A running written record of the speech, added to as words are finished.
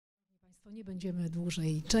Państwo, nie będziemy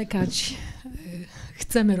dłużej czekać.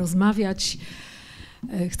 Chcemy rozmawiać,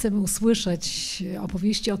 chcemy usłyszeć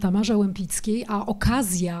opowieści o Tamarze Łempickiej, a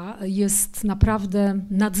okazja jest naprawdę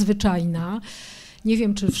nadzwyczajna. Nie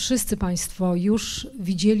wiem, czy wszyscy Państwo już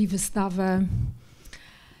widzieli wystawę.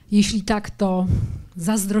 Jeśli tak, to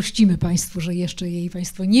zazdrościmy Państwu, że jeszcze jej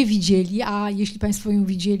Państwo nie widzieli, a jeśli Państwo ją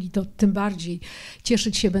widzieli, to tym bardziej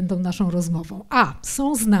cieszyć się będą naszą rozmową. A,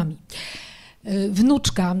 są z nami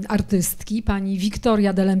wnuczka artystki, pani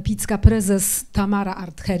Wiktoria Łempicka, prezes Tamara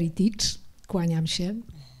Art Heritage. Kłaniam się.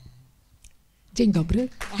 Dzień dobry.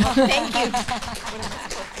 Oh, thank you.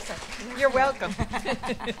 You're welcome.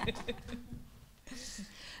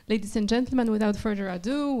 Ladies and gentlemen, without further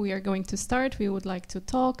ado, we are going to start. We would like to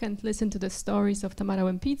talk and listen to the stories of Tamara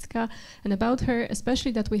Łempicka and about her,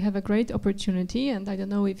 especially that we have a great opportunity. And I don't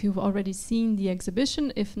know if you've already seen the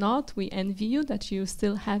exhibition. If not, we envy you that you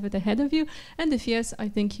still have it ahead of you. And if yes, I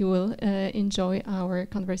think you will enjoy our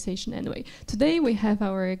conversation anyway. Today we have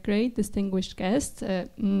our great distinguished guest,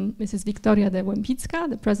 Mrs. Wiktoria Łempicka,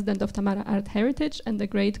 the president of Tamara Art Heritage and the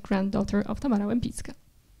great-granddaughter of Tamara Łempicka.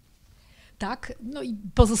 Tak, no i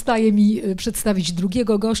pozostaje mi przedstawić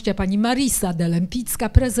drugiego gościa, pani Marisa Łempicka,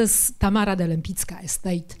 prezes Tamara Łempicka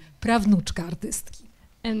Estate, prawnuczka artystki.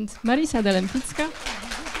 And Marisa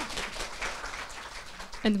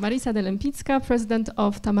Łempicka, president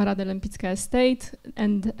of Tamara Łempicka Estate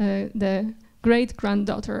and the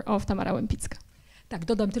great-granddaughter of Tamara Łempicka. Tak,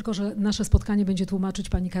 dodam tylko, że nasze spotkanie będzie tłumaczyć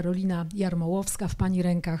pani Karolina Jarmołowska. W pani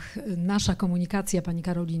rękach nasza komunikacja, pani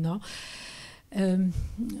Karolino.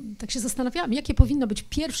 Tak się zastanawiałam, jakie powinno być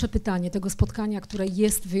pierwsze pytanie tego spotkania, które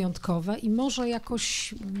jest wyjątkowe i może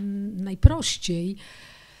jakoś najprościej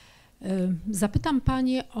zapytam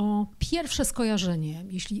panie o pierwsze skojarzenie.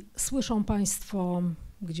 Jeśli słyszą państwo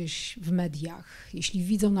gdzieś w mediach, jeśli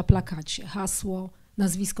widzą na plakacie hasło,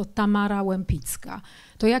 nazwisko Tamara Łempicka,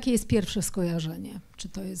 to jakie jest pierwsze skojarzenie? Czy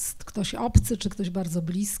to jest ktoś obcy, czy ktoś bardzo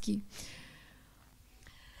bliski?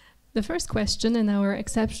 The first question in our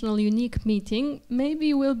exceptional, unique meeting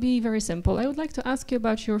maybe will be very simple. I would like to ask you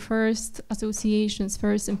about your first associations,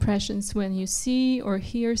 first impressions when you see or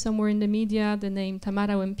hear somewhere in the media the name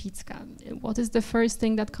Tamara Łempicka. What is the first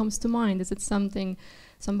thing that comes to mind? Is it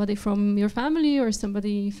somebody from your family or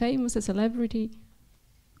somebody famous, a celebrity?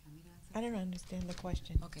 I don't understand the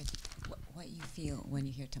question. Okay, what you feel when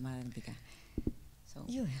you hear Tamara Łempicka? So,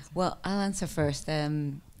 You answer. well, I'll answer first.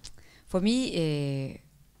 For me,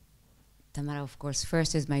 Tamara, of course,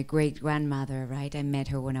 first is my great-grandmother, right? I met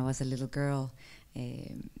her when I was a little girl.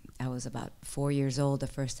 I was about 4 years old the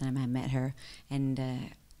first time I met her. And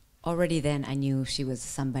already then I knew she was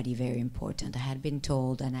somebody very important. I had been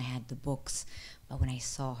told and I had the books, but when I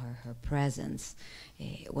saw her presence,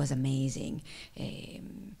 it was amazing.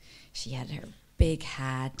 She had her big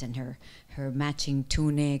hat and her matching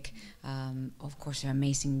tunic, of course her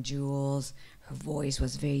amazing jewels. Her voice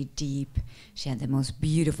was very deep. She had the most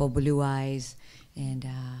beautiful blue eyes, and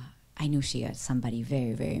I knew she had somebody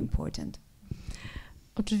very, very important.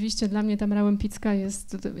 Oczywiście dla mnie Tamara Łempicka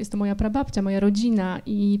jest to moja prababcia, moja rodzina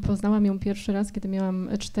i poznałam ją pierwszy raz, kiedy miałam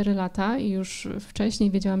 4 lata i już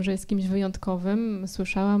wcześniej wiedziałam, że jest kimś wyjątkowym.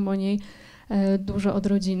 Słyszałam o niej dużo od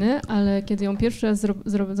rodziny, ale kiedy ją pierwszy raz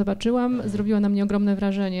zobaczyłam, zrobiła na mnie ogromne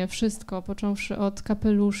wrażenie. Wszystko, począwszy od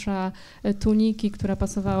kapelusza, tuniki, która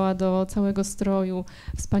pasowała do całego stroju,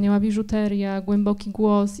 wspaniała biżuteria, głęboki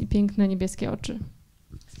głos i piękne niebieskie oczy.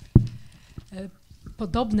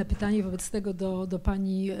 Podobne pytanie wobec tego do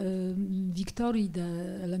pani Wiktorii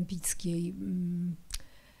Łempickiej.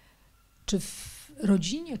 Czy w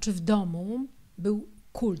rodzinie, czy w domu był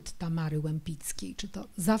kult Tamary Łempickiej? Czy to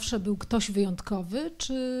zawsze był ktoś wyjątkowy,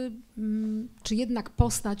 czy jednak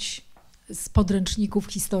postać z podręczników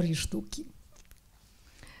historii sztuki?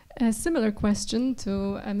 A similar question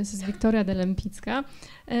to Mrs. Wiktoria Łempicka.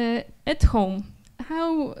 At home,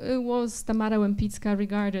 how was Tamara Łempicka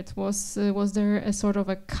regarded? Was there a sort of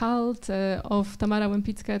a cult of Tamara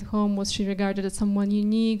Łempicka at home? Was she regarded as someone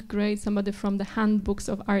unique, great, somebody from the handbooks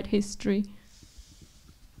of art history?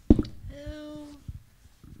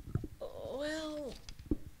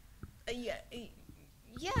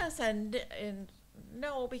 Yes and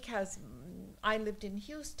no, because I lived in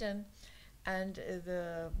Houston, and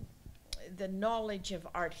the knowledge of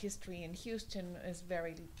art history in Houston is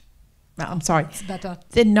very. I'm sorry. It's better.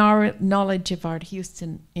 The knowledge of art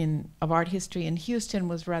history in Houston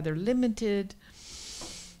was rather limited.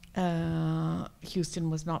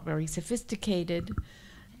 Houston was not very sophisticated,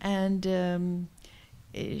 and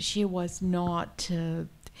she was not.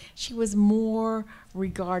 She was more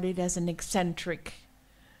regarded as an eccentric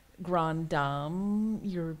grande dame,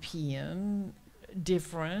 European,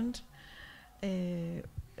 different,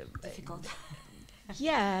 Difficult.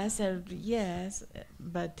 Yes,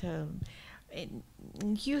 but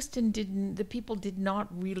in Houston, the people did not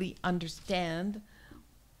really understand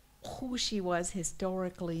who she was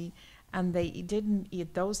historically, and they didn't,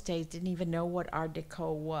 at those days, didn't even know what Art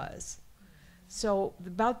Deco was. So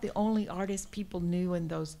about the only artist people knew in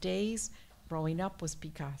those days growing up was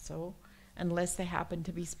Picasso, unless they happened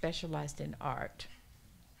to be specialized in art.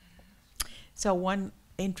 So one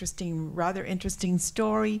rather interesting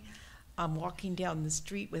story, I'm walking down the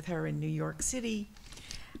street with her in New York City,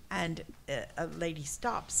 and a lady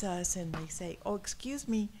stops us and they say, "Oh, excuse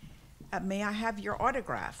me, may I have your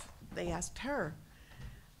autograph?" They asked her.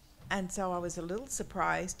 And so I was a little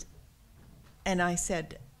surprised, and I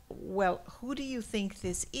said, "Well, who do you think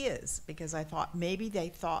this is?" Because I thought maybe they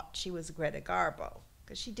thought she was Greta Garbo,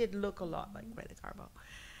 because she did look a lot like Greta Garbo.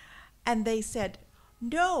 And they said,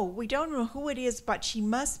 "No, we don't know who it is, but she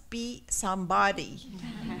must be somebody."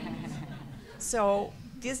 So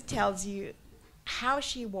this tells you how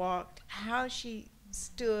she walked, how she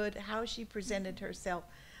stood, how she presented herself,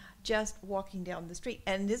 just walking down the street.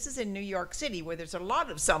 And this is in New York City, where there's a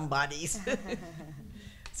lot of somebodies.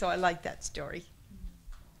 So I like that story.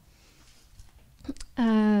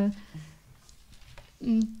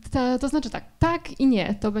 To znaczy tak i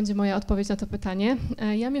nie, to będzie moja odpowiedź na to pytanie.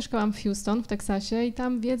 Ja mieszkałam w Houston, w Teksasie, i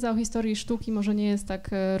tam wiedza o historii sztuki może nie jest tak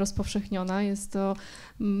rozpowszechniona, jest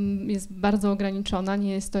bardzo ograniczona,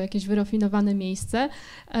 nie jest to jakieś wyrafinowane miejsce.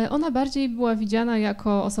 Ona bardziej była widziana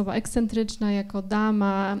jako osoba ekscentryczna, jako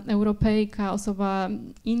dama, Europejka, osoba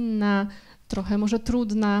inna, trochę może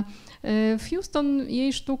trudna. W Houston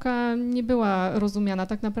jej sztuka nie była rozumiana.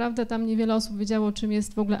 Tak naprawdę tam niewiele osób wiedziało, czym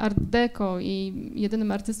jest w ogóle Art Deco, i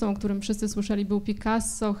jedynym artystą, o którym wszyscy słyszeli, był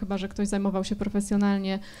Picasso, chyba że ktoś zajmował się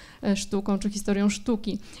profesjonalnie sztuką czy historią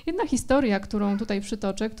sztuki. Jedna historia, którą tutaj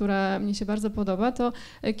przytoczę, która mnie się bardzo podoba, to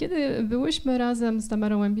kiedy byłyśmy razem z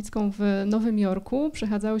Tamarą Łempicką w Nowym Jorku,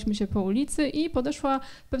 przechadzałyśmy się po ulicy i podeszła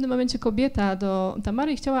w pewnym momencie kobieta do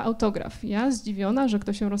Tamary i chciała autograf. Ja, zdziwiona, że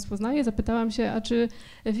ktoś ją rozpoznaje, zapytałam się, a czy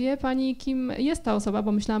wie pani, kim jest ta osoba,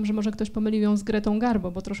 bo myślałam, że może ktoś pomylił ją z Gretą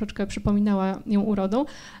Garbo, bo troszeczkę przypominała ją urodą.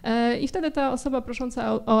 I wtedy ta osoba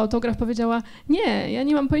prosząca o autograf powiedziała: "Nie, ja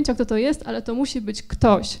nie mam pojęcia, kto to jest, ale to musi być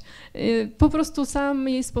ktoś". Po prostu sam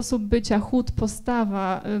jej sposób bycia, chód,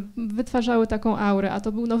 postawa wytwarzały taką aurę, a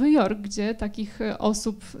to był Nowy Jork, gdzie takich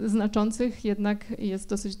osób znaczących jednak jest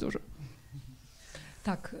dosyć dużo.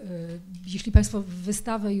 Tak, jeśli Państwo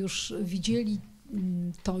wystawę już widzieli,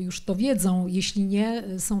 to już to wiedzą. Jeśli nie,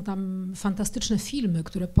 są tam fantastyczne filmy,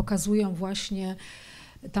 które pokazują właśnie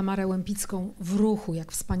Tamarę Łempicką w ruchu,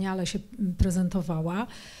 jak wspaniale się prezentowała.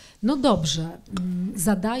 No dobrze,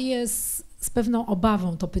 zadaję z pewną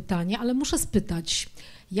obawą to pytanie, ale muszę spytać,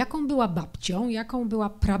 jaką była babcią, jaką była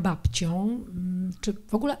prababcią, czy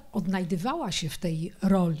w ogóle odnajdywała się w tej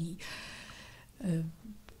roli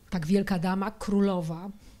tak wielka dama, królowa?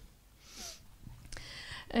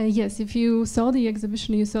 Yes, if you saw the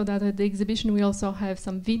exhibition, you saw that at the exhibition we also have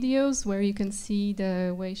some videos where you can see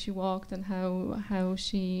the way she walked and how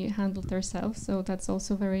she handled herself, so that's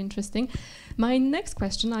also very interesting. My next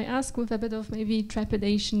question I ask with a bit of maybe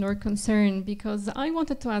trepidation or concern, because I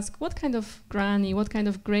wanted to ask what kind of granny, what kind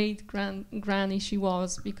of great granny she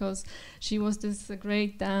was, because she was this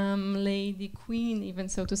great dame, lady, queen even,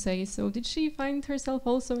 so to say. So did she find herself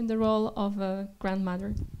also in the role of a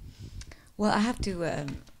grandmother? Well, I have to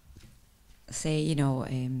say,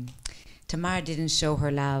 Tamara didn't show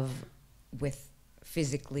her love with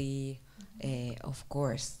physically, of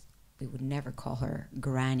course. We would never call her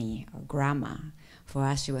granny or grandma. For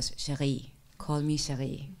us, she was chérie, call me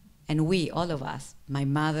chérie. And we, all of us, my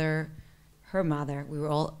mother, her mother, we were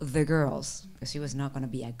all the girls, because she was not going to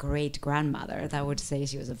be a great grandmother. That would say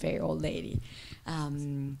she was a very old lady.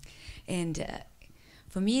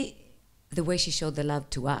 For me, the way she showed the love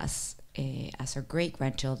to us, as her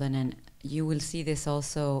great-grandchildren, and you will see this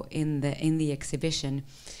also in the exhibition.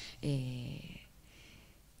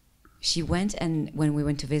 She went, and when we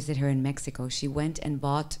went to visit her in Mexico, she went and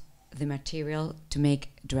bought the material to make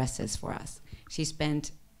dresses for us. She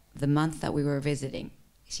spent the month that we were visiting.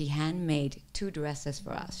 She handmade 2 dresses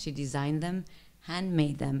for us. She designed them,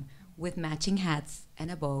 handmade them with matching hats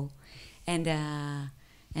and a bow, and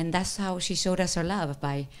that's how she showed us her love,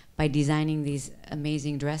 by designing these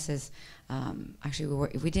amazing dresses. Actually,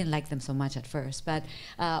 we didn't like them so much at first, but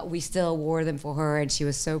we still wore them for her, and she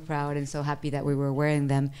was so proud and so happy that we were wearing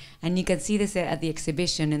them. And you can see this at the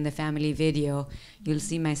exhibition in the family video. You'll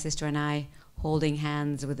see my sister and I holding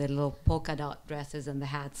hands with the little polka dot dresses and the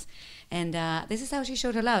hats. And this is how she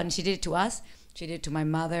showed her love, and she did it to us, She did to my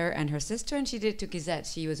mother and her sister, and she did to Gizette.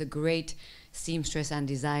 She was a great seamstress and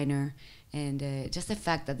designer, and just the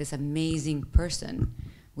fact that this amazing person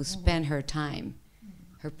would spend her time,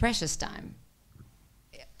 her precious time,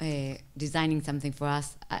 designing something for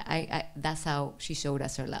us, that's how she showed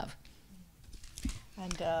us her love.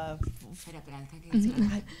 And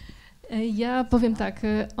Ja powiem tak,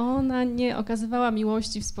 ona nie okazywała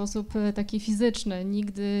miłości w sposób taki fizyczny.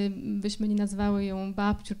 Nigdy byśmy nie nazwały ją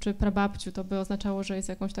babciu czy prababciu. To by oznaczało, że jest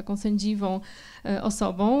jakąś taką sędziwą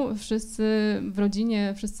osobą. Wszyscy w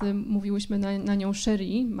rodzinie, wszyscy mówiłyśmy na nią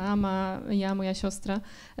Sherry, mama, ja, moja siostra,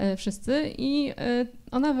 wszyscy. I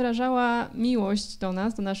ona wyrażała miłość do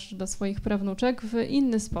nas, do swoich prawnuczek w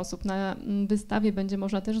inny sposób. Na wystawie będzie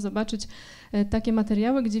można też zobaczyć takie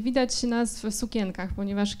materiały, gdzie widać nas w sukienkach,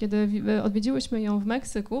 ponieważ kiedy odwiedziłyśmy ją w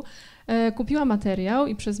Meksyku, kupiła materiał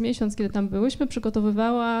i przez miesiąc, kiedy tam byłyśmy,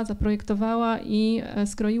 przygotowywała, zaprojektowała i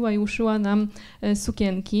skroiła i uszyła nam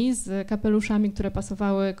sukienki z kapeluszami, które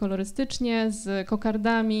pasowały kolorystycznie, z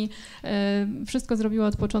kokardami. Wszystko zrobiła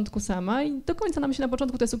od początku sama i do końca nam się na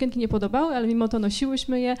początku te sukienki nie podobały, ale mimo to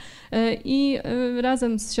nosiłyśmy je i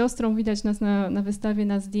razem z siostrą widać nas na wystawie,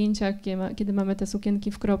 na zdjęciach, kiedy mamy te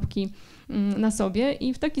sukienki w kropki na sobie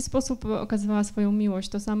i w taki sposób okazywała swoją miłość.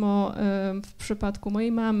 To samo w przypadku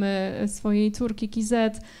mojej mamy, swojej córki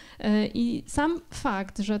Kizet i sam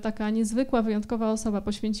fakt, że taka niezwykła, wyjątkowa osoba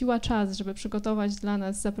poświęciła czas, żeby przygotować dla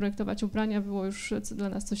nas, zaprojektować ubrania, było już dla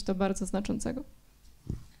nas coś to bardzo znaczącego.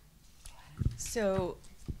 So,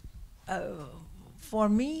 for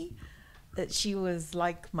me, she was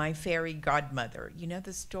like my fairy godmother. You know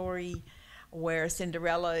the story where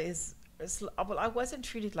Cinderella well, I wasn't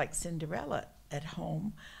treated like Cinderella at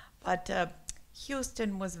home, but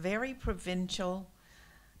Houston was very provincial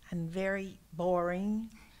and very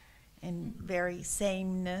boring and very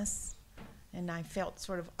sameness, and I felt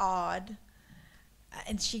sort of odd.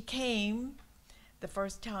 And she came the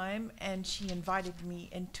first time, and she invited me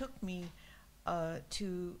and took me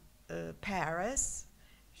to Paris,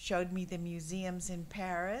 showed me the museums in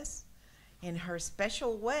Paris in her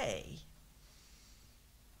special way.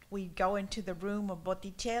 We'd go into the room of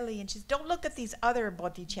Botticelli, and she said, "Don't look at these other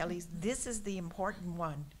Botticellis. This is the important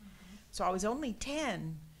one." So I was only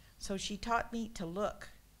 10, so she taught me to look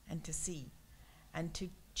and to see and to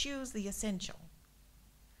choose the essential.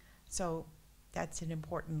 So that's an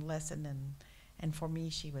important lesson, and for me,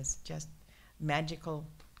 she was just magical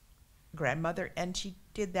grandmother, and she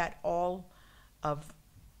did that all of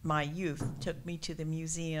my youth, took me to the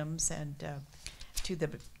museums and to the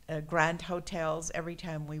grand hotels. Every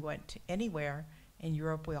time we went anywhere in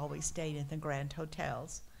Europe, we always stayed in the grand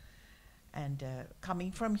hotels. And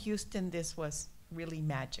coming from Houston, this was really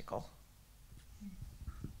magical.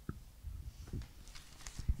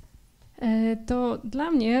 To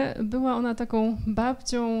dla mnie była ona taką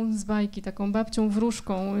babcią z bajki, taką babcią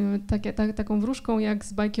wróżką, taką wróżką jak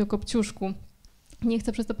z bajki o Kopciuszku. Nie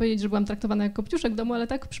chcę przez to powiedzieć, że byłam traktowana jak Kopciuszek w domu, ale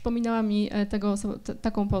tak przypominała mi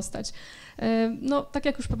taką postać. No, tak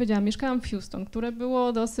jak już powiedziałam, mieszkałam w Houston, które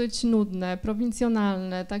było dosyć nudne,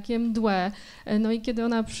 prowincjonalne, takie mdłe. No i kiedy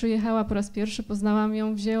ona przyjechała po raz pierwszy, poznałam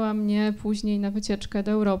ją, wzięła mnie później na wycieczkę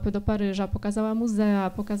do Europy, do Paryża, pokazała muzea,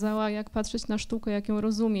 pokazała jak patrzeć na sztukę, jak ją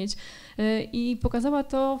rozumieć i pokazała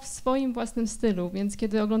to w swoim własnym stylu, więc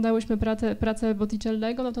kiedy oglądałyśmy pracę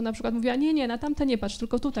Botticellego, no to na przykład mówiła, nie, na tamte nie patrz,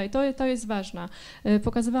 tylko tutaj, to jest ważna.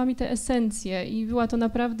 Pokazywała mi te esencje i była to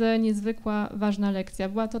naprawdę niezwykła, ważna lekcja.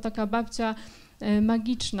 Była to taka babcia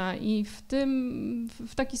magiczna i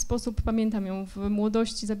w taki sposób pamiętam ją. W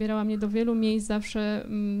młodości zabierała mnie do wielu miejsc, zawsze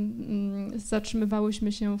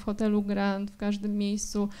zatrzymywałyśmy się w hotelu Grand, w każdym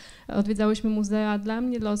miejscu, odwiedzałyśmy muzea. Dla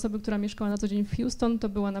mnie, dla osoby, która mieszkała na co dzień w Houston, to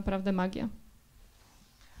była naprawdę magia.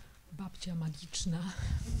 Babcia magiczna,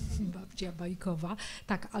 babcia bajkowa.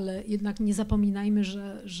 Tak, ale jednak nie zapominajmy,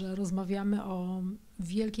 że rozmawiamy o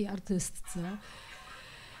wielkiej artystce.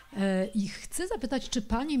 I chcę zapytać, czy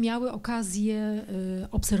panie miały okazję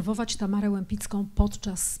obserwować Tamarę Łempicką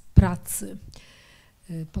podczas pracy,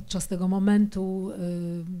 podczas tego momentu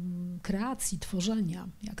kreacji, tworzenia,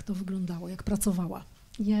 jak to wyglądało, jak pracowała?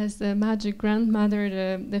 Yes, the magic grandmother,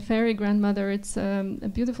 the fairy grandmother, it's a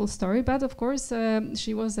beautiful story, but of course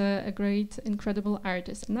she was a great, incredible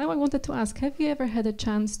artist. And now I wanted to ask, have you ever had a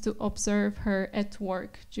chance to observe her at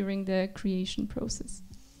work during the creation process?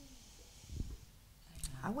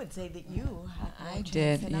 I would say that you had I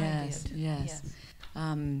did, yes.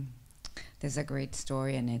 There's a great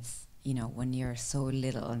story, and it's, when you're so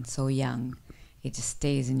little and so young, it just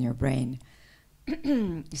stays in your brain.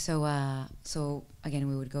 So again,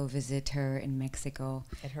 we would go visit her in Mexico.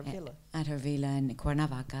 At her villa. At her villa in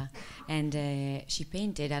Cuernavaca. And she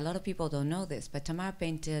painted, a lot of people don't know this, but Tamara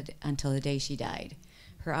painted until the day she died.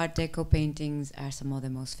 Her Art Deco paintings are some of the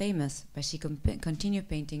most famous, but she continued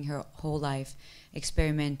painting her whole life,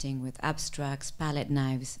 experimenting with abstracts, palette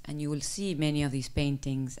knives, and you will see many of these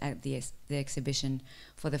paintings at the exhibition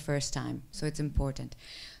for the first time, so it's important.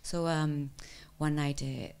 So one night,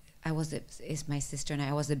 it's my sister and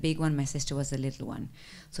I was the big one, my sister was the little one.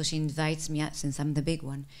 So she invites me, since I'm the big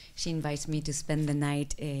one, she invites me to spend the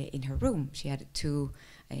night in her room. She had 2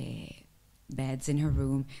 beds in her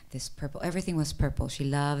room, this purple, everything was purple. She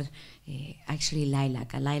loved actually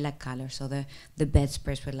lilac, a lilac color. So the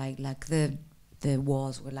bedspreads were lilac, the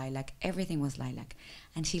walls were lilac, everything was lilac.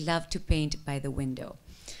 And she loved to paint by the window.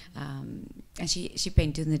 And she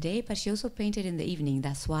painted in the day, but she also painted in the evening.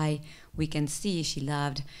 That's why we can see she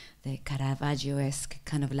loved the Caravaggio-esque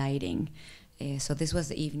kind of lighting. So this was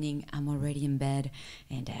the evening, I'm already in bed,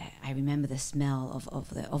 and I remember the smell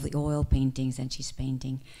of the oil paintings, and she's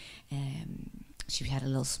painting. She had a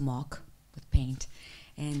little smock with paint,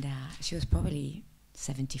 and she was probably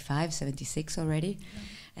 75, 76 already.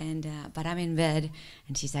 Yeah. And but I'm in bed,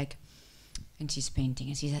 and she's like, and she's painting,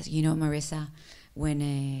 and she says, you know, Marissa,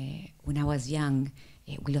 when I was young,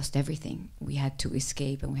 we lost everything. We had to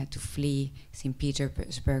escape, and we had to flee St.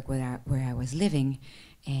 Petersburg, where I was living.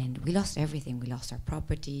 And we lost everything. We lost our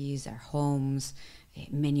properties, our homes,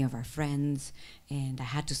 many of our friends, and I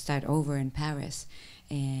had to start over in Paris.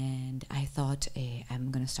 And I thought,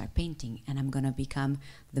 I'm going to start painting, and I'm going to become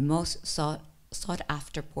the most sought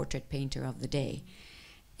after portrait painter of the day.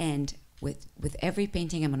 And with every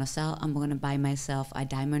painting I'm going to sell, I'm going to buy myself a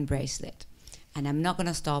diamond bracelet. And I'm not going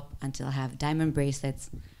to stop until I have diamond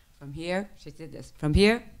bracelets from here, she did this, from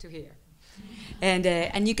here to here.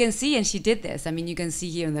 And you can see, and she did this, I mean, you can see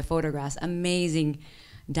here in the photographs, amazing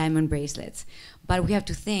diamond bracelets. But we have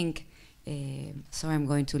to think, sorry I'm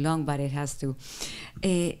going too long, but it has to,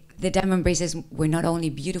 the diamond bracelets were not only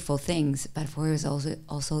beautiful things, but for her was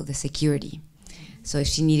also the security. So if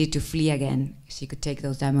she needed to flee again, she could take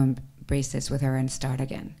those diamond bracelets with her and start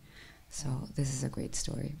again. So this is a great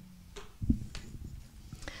story.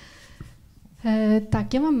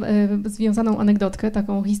 Tak, ja mam związaną anegdotkę,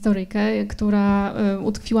 taką historyjkę, która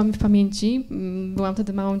utkwiła mi w pamięci. Byłam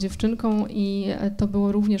wtedy małą dziewczynką i to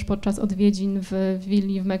było również podczas odwiedzin w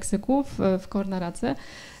willi w Meksyku, w Cuernavace.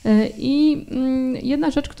 I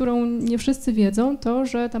jedna rzecz, którą nie wszyscy wiedzą, to,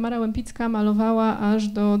 że Tamara Łempicka malowała aż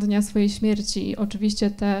do dnia swojej śmierci.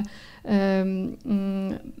 Oczywiście te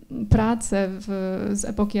prace z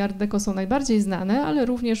epoki Art Deco są najbardziej znane, ale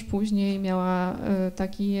również później miała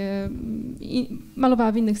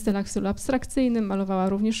malowała w innych stylach, w stylu abstrakcyjnym, malowała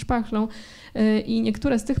również szpachlą i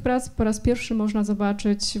niektóre z tych prac po raz pierwszy można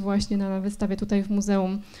zobaczyć właśnie na wystawie tutaj w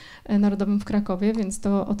Muzeum Narodowym w Krakowie, więc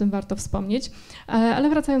to o tym warto wspomnieć. Ale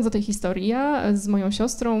wracając do tej historii, ja z moją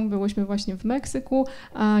siostrą byłyśmy właśnie w Meksyku,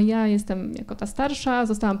 a ja jestem jako ta starsza,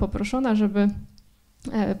 zostałam poproszona, żeby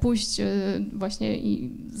pójść właśnie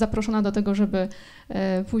i zaproszona do tego, żeby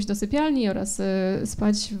pójść do sypialni oraz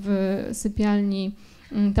spać w sypialni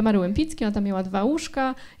Tamary Łempickiej. Ona tam miała 2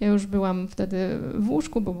 łóżka, ja już byłam wtedy w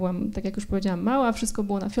łóżku, bo byłam, tak jak już powiedziałam, mała, wszystko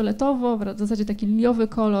było na fioletowo, w zasadzie taki liliowy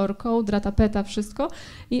kolor, kołdra, tapeta, wszystko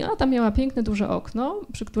i ona tam miała piękne, duże okno,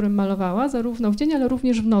 przy którym malowała zarówno w dzień, ale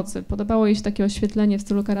również w nocy. Podobało jej się takie oświetlenie w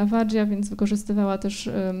stylu Caravaggia, więc wykorzystywała też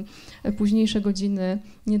późniejsze godziny,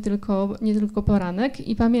 nie tylko poranek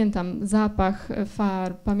i pamiętam zapach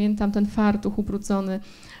farb, pamiętam ten fartuch ubrudzony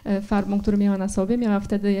farbą, który miała na sobie. Miała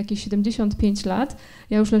wtedy jakieś 75 lat.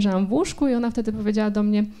 Ja już leżałam w łóżku i ona wtedy powiedziała do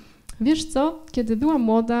mnie: wiesz co, kiedy byłam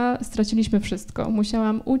młoda, straciliśmy wszystko.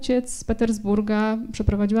 Musiałam uciec z Petersburga,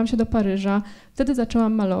 przeprowadziłam się do Paryża, wtedy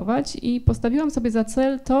zaczęłam malować i postawiłam sobie za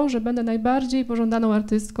cel to, że będę najbardziej pożądaną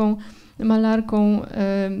artystką, malarką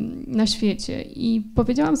na świecie. I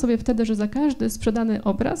powiedziałam sobie wtedy, że za każdy sprzedany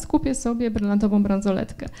obraz kupię sobie brylantową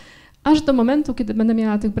bransoletkę. Aż do momentu, kiedy będę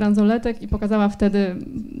miała tych bransoletek i pokazała wtedy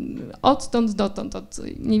odtąd dotąd,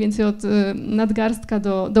 mniej więcej od nadgarstka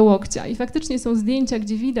do łokcia. I faktycznie są zdjęcia,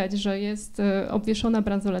 gdzie widać, że jest obwieszona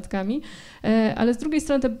bransoletkami, ale z drugiej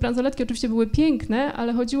strony te bransoletki oczywiście były piękne,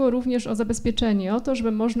 ale chodziło również o zabezpieczenie, o to,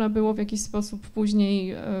 żeby można było w jakiś sposób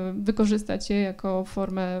później wykorzystać je jako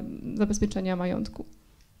formę zabezpieczenia majątku.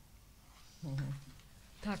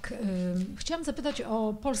 Tak, chciałam zapytać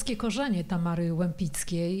o polskie korzenie Tamary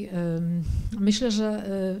Łempickiej. Myślę, że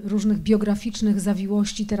różnych biograficznych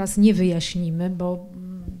zawiłości teraz nie wyjaśnimy, bo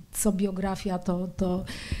co biografia to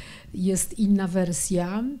jest inna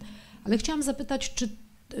wersja, ale chciałam zapytać,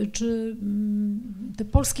 czy te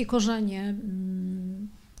polskie korzenie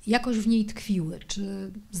jakoś w niej tkwiły?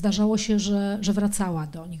 Czy zdarzało się, że wracała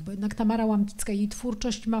do nich? Bo jednak Tamara Łempicka, jej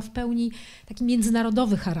twórczość ma w pełni taki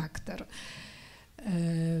międzynarodowy charakter.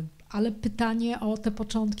 Ale pytanie o te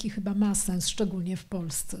początki chyba ma sens, szczególnie w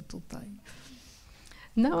Polsce tutaj.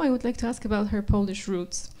 Now I would like to ask about her Polish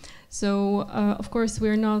roots. So, of course,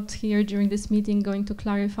 we're not here during this meeting going to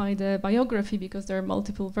clarify the biography because there are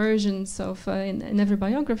multiple versions of in every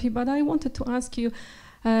biography, but I wanted to ask you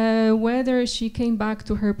whether she came back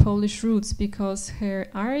to her Polish roots because her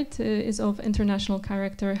art is of international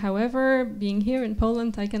character. However, being here in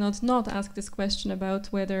Poland, I cannot not ask this question about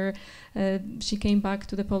whether she came back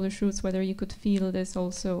to the Polish roots, whether you could feel this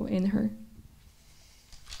also in her.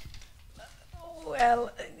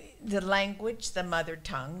 Well, the language, the mother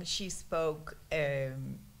tongue, she spoke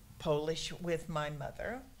Polish with my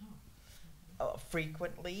mother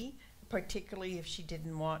frequently, particularly if she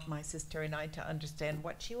didn't want my sister and I to understand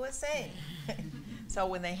what she was saying. So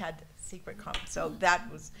when they had secret so that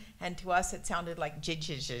was, and to us it sounded like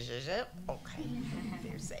okay,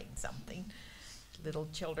 they're saying something little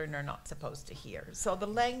children are not supposed to hear. So the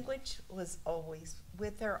language was always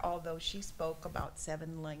with her, although she spoke about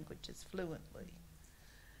 7 languages fluently.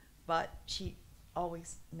 But she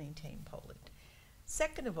always maintained Poland.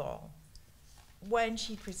 Second of all, when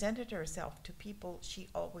she presented herself to people, she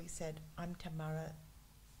always said, I'm Tamara.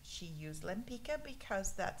 She used Łempicka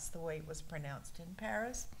because that's the way it was pronounced in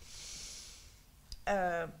Paris.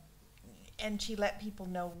 And she let people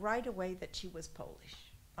know right away that she was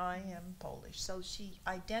Polish. I am Polish. So she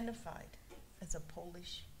identified as a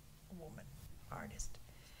Polish woman, artist.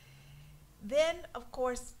 Then, of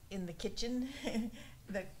course, in the kitchen,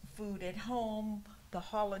 the food at home, the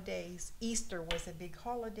holidays. Easter was a big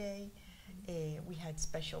holiday. We had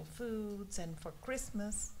special foods, and for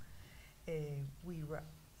Christmas, we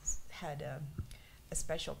had a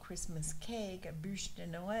special Christmas cake, a bûche de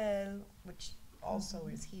Noël, which also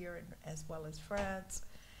is here as well as France.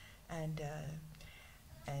 And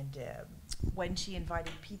when she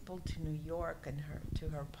invited people to New York and to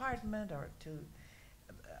her apartment or to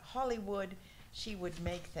Hollywood, she would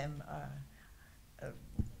make them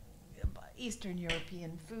Eastern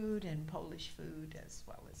European food and Polish food as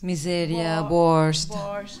well as miseria, borscht,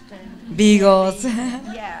 and bigos.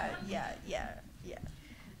 yeah.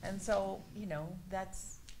 And so, you know,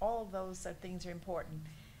 that's all those things are important.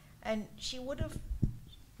 And she would have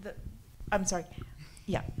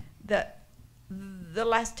the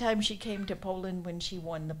last time she came to Poland when she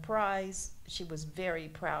won the prize, she was very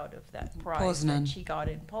proud of that prize Poznan. that she got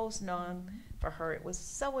in Poznan. For her, it was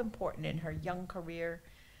so important in her young career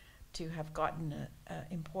to have gotten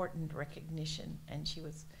important recognition, and she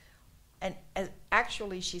was, and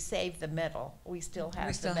actually she saved the medal. We still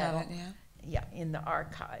have the medal. Have it, yeah, in the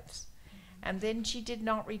archives. And then she did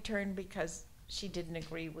not return because she didn't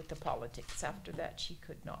agree with the politics. After that, she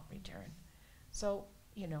could not return. So,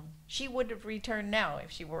 you know, she would have returned now if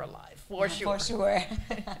she were alive, for sure. For sure.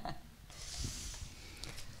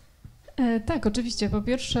 Tak, oczywiście. Po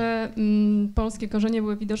pierwsze, polskie korzenie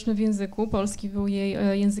były widoczne w języku. Polski był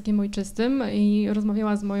jej językiem ojczystym i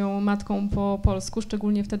rozmawiała z moją matką po polsku,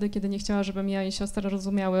 szczególnie wtedy, kiedy nie chciała, żebym ja i siostra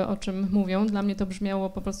rozumiały, o czym mówią. Dla mnie to brzmiało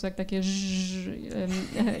po prostu jak takie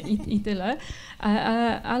i tyle.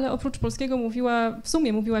 Ale oprócz polskiego w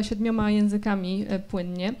sumie mówiła 7 językami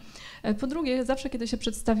płynnie. Po drugie, zawsze kiedy się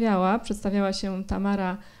przedstawiała się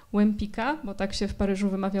Tamara Łempicka, bo tak się w Paryżu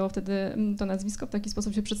wymawiało wtedy to nazwisko, w taki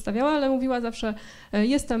sposób się przedstawiała, ale mówiła zawsze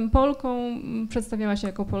jestem Polką, przedstawiała się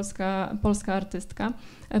jako polska artystka.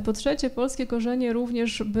 Po trzecie, polskie korzenie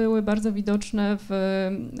również były bardzo widoczne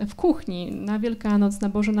w kuchni. Na Wielkanoc, na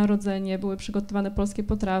Boże Narodzenie były przygotowane polskie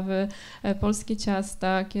potrawy, polskie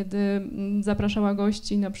ciasta. Kiedy zapraszała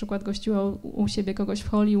gości, na przykład gościła u siebie kogoś w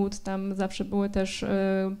Hollywood, tam zawsze były też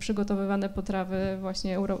przygotowywane potrawy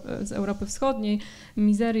właśnie z Europy Wschodniej,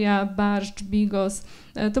 mizeria, barszcz, bigos.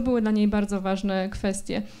 To były dla niej bardzo ważne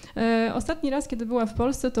kwestie. Ostatni raz, kiedy była w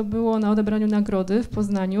Polsce, to było na odebraniu nagrody w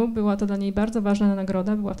Poznaniu. Była to dla niej bardzo ważna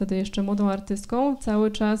nagroda, była wtedy jeszcze młodą artystką.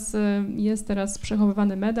 Cały czas jest teraz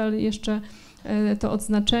przechowywany medal, jeszcze to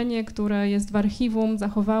odznaczenie, które jest w archiwum,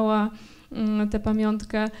 zachowała tę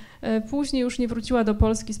pamiątkę. Później już nie wróciła do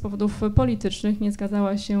Polski z powodów politycznych, nie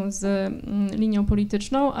zgadzała się z linią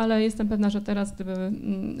polityczną, ale jestem pewna, że teraz, gdyby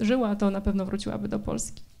żyła, to na pewno wróciłaby do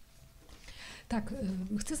Polski. Tak,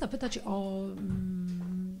 chcę zapytać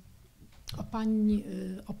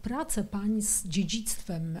o pracę pań z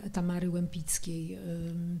dziedzictwem Tamary Łempickiej.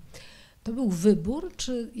 To był wybór,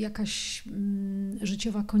 czy jakaś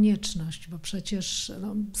życiowa konieczność? Bo przecież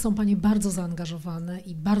są panie bardzo zaangażowane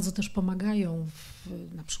i bardzo też pomagają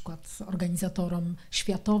na przykład organizatorom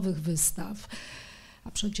światowych wystaw.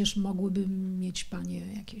 a przecież mogłyby mieć panie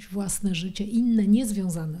jakieś własne życie, inne,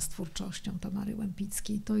 niezwiązane z twórczością Tamary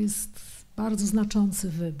Łempickiej. To jest bardzo znaczący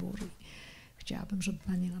wybór. Chciałabym, żeby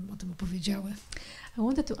panie nam o tym opowiedziały. I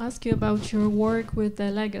wanted to ask you about your work with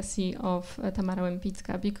the legacy of Tamara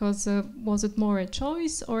Łempicka, because was it more a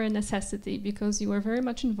choice or a necessity? Because you were very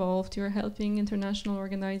much involved, you're helping international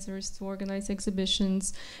organizers to organize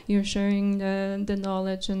exhibitions, you're sharing the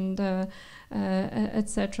knowledge and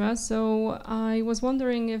etc. So I was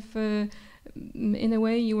wondering if in a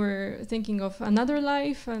way you were thinking of another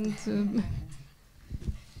life and...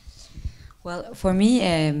 Well, for me,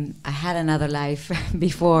 I had another life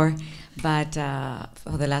before, but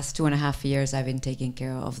for the last 2.5 years, I've been taking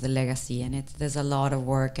care of the legacy, and there's a lot of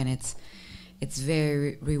work, and it's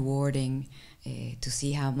very rewarding to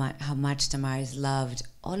see how much Tamara is loved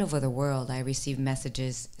all over the world. I receive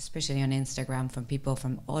messages, especially on Instagram, from people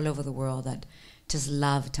from all over the world that just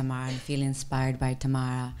love Tamara and feel inspired by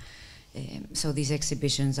Tamara. So these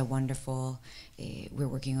exhibitions are wonderful. We're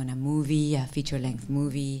working on a movie, a feature-length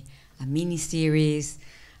movie, a mini-series.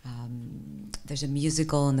 There's a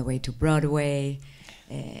musical on the way to Broadway,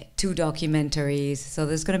 2 documentaries. So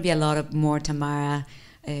there's going to be a lot of more Tamara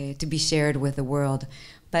to be shared with the world.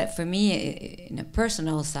 But for me, in a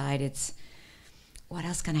personal side, it's what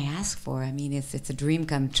else can I ask for? I mean, it's a dream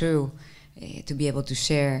come true to be able to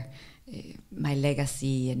share my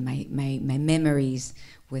legacy and my memories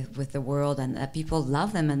with the world, and people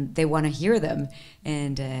love them and they want to hear them,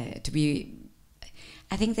 and to be.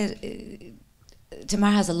 I think that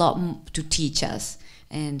Tamara has a lot to teach us,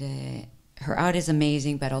 and her art is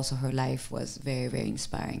amazing, but also her life was very, very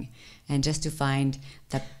inspiring. And just to find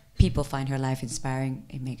that people find her life inspiring,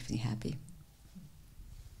 it makes me happy.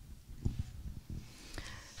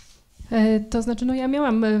 To znaczy, no ja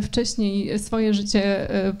miałam wcześniej swoje życie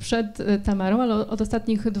przed Tamarą, ale od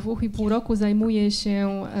ostatnich 2,5 roku zajmuję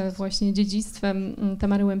się właśnie dziedzictwem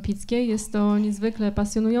Tamary Łempickiej. Jest to niezwykle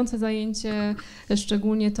pasjonujące zajęcie,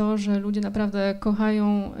 szczególnie to, że ludzie naprawdę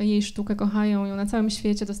kochają jej sztukę, kochają ją na całym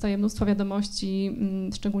świecie. Dostaję mnóstwo wiadomości,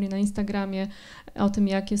 szczególnie na Instagramie, o tym,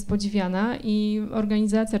 jak jest podziwiana, i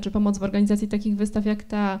organizacja, czy pomoc w organizacji takich wystaw jak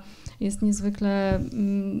ta jest niezwykle,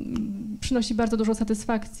 przynosi bardzo dużo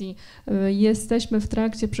satysfakcji. Jesteśmy w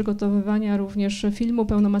trakcie przygotowywania również filmu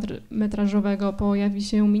pełnometrażowego. Pojawi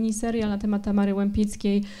się miniserial na temat Tamary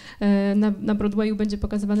Łempickiej. Na Broadwayu będzie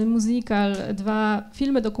pokazywany musical. 2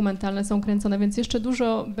 filmy dokumentalne są kręcone, więc jeszcze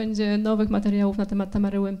dużo będzie nowych materiałów na temat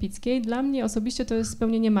Tamary Łempickiej. Dla mnie osobiście to jest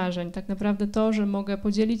spełnienie marzeń. Tak naprawdę to, że mogę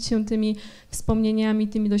podzielić się tymi wspomnieniami,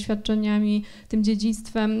 tymi doświadczeniami, tym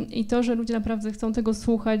dziedzictwem, i to, że ludzie naprawdę chcą tego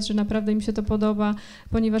słuchać, że naprawdę im się to podoba,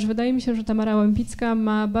 ponieważ wydaje mi się, że Tamara Łempicka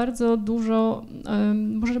ma bardzo dużo,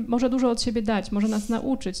 może dużo od siebie dać, może nas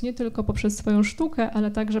nauczyć, nie tylko poprzez swoją sztukę,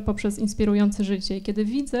 ale także poprzez inspirujące życie. I kiedy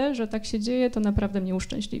widzę, że tak się dzieje, to naprawdę mnie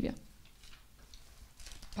uszczęśliwia.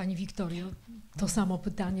 Pani Wiktorio, to samo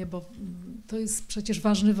pytanie, bo to jest przecież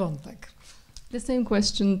ważny wątek. The same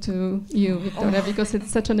question to you, Victoria, because it's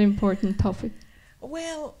such an important topic.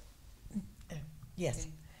 Well, yes.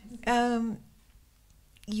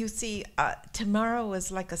 You see, Tamara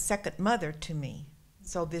was like a second mother to me.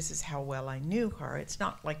 So this is how well I knew her. It's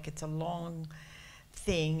not like it's a long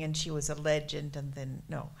thing and she was a legend and then,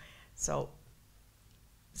 no. So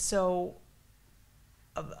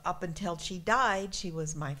up until she died, she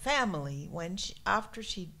was my family.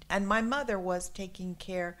 And my mother was taking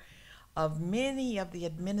care of many of the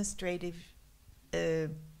administrative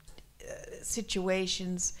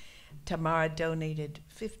situations. Tamara donated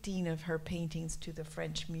 15 of her paintings to the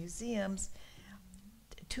French museums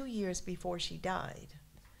 2 years before she died.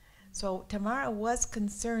 So Tamara was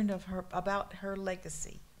concerned about her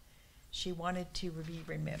legacy. She wanted to be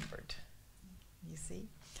remembered, you see,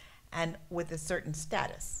 and with a certain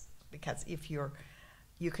status, because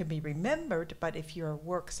you can be remembered, but if your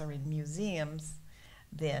works are in museums,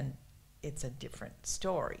 then it's a different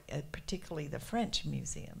story, particularly the French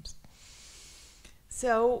museums.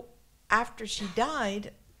 So after she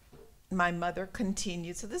died, my mother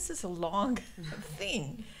continued. So this is a long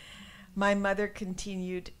thing. My mother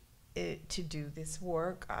continued to do this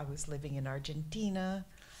work. I was living in Argentina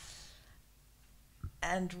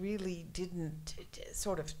and really didn't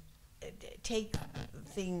sort of take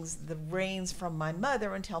the reins from my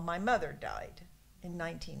mother until my mother died in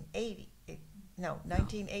 1980.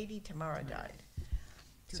 1980, Tamara died.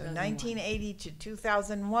 So 1980 to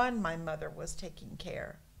 2001, my mother was taking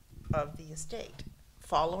care of the estate,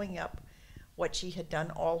 following up what she had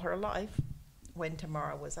done all her life when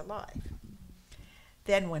Tamara was alive.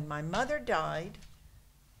 Then when my mother died,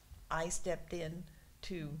 I stepped in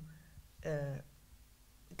to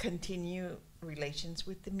continue relations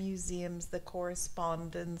with the museums, the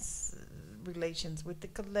correspondence, relations with the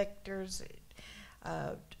collectors,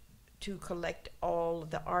 to collect all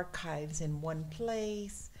the archives in one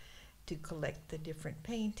place, to collect the different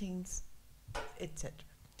paintings, etc.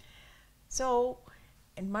 So,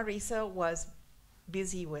 and Marisa was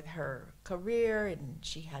busy with her career, and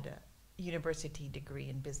she had a university degree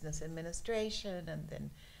in business administration and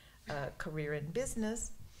then a career in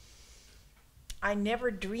business. I never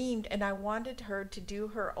dreamed, and I wanted her to do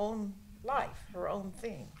her own life, her own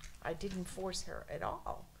thing. I didn't force her at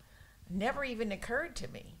all. Never even occurred to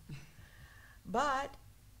me. But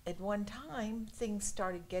at one time, things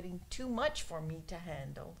started getting too much for me to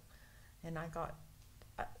handle. And I got,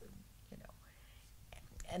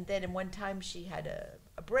 and then at one time she had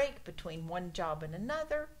a break between one job and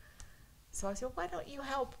another. So I said, why don't you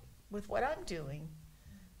help with what I'm doing?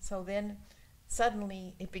 So then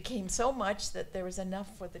suddenly it became so much that there was enough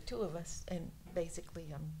for the two of us, and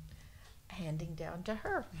basically I'm handing down to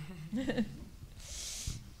her.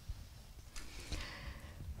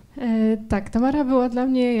 Tak, Tamara była dla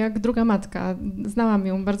mnie jak druga matka. Znałam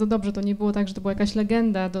ją bardzo dobrze, to nie było tak, że to była jakaś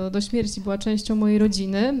legenda, do śmierci była częścią mojej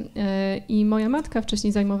rodziny i moja matka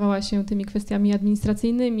wcześniej zajmowała się tymi kwestiami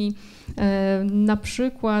administracyjnymi. Na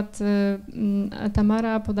przykład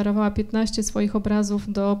Tamara podarowała 15 swoich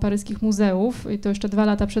obrazów do paryskich muzeów i to jeszcze 2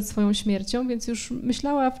 lata przed swoją śmiercią, więc już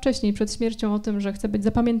myślała wcześniej przed śmiercią o tym, że chce być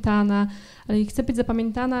zapamiętana, ale chce być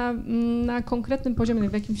zapamiętana na konkretnym poziomie,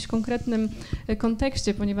 w jakimś konkretnym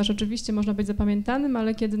kontekście, ponieważ oczywiście można być zapamiętanym,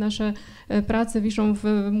 ale kiedy nasze prace wiszą w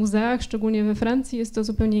muzeach, szczególnie we Francji, jest to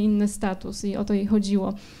zupełnie inny status i o to jej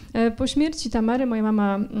chodziło. Po śmierci Tamary moja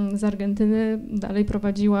mama z Argentyny dalej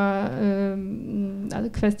prowadziła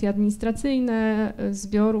kwestie administracyjne,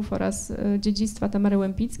 zbiorów oraz dziedzictwa Tamary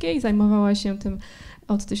Łempickiej. Zajmowała się tym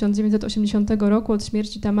od 1980 roku, od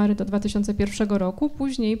śmierci Tamary do 2001 roku.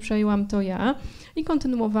 Później przejęłam to ja i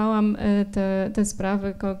kontynuowałam te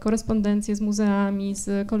sprawy, korespondencję z muzeami,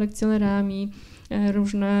 z kolekcjonerami,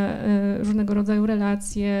 różnego rodzaju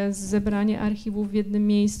relacje, zebranie archiwów w jednym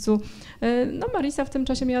miejscu. No, Marisa w tym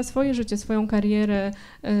czasie miała swoje życie, swoją karierę,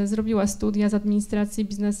 zrobiła studia z administracji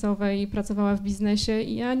biznesowej, pracowała w biznesie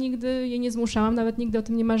i ja nigdy jej nie zmuszałam, nawet nigdy o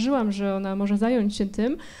tym nie marzyłam, że ona może zająć się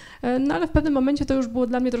tym. No ale w pewnym momencie to już było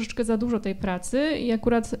dla mnie troszeczkę za dużo tej pracy i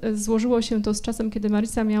akurat złożyło się to z czasem, kiedy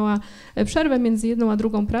Marisa miała przerwę między jedną a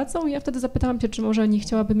drugą pracą i ja wtedy zapytałam się, czy może nie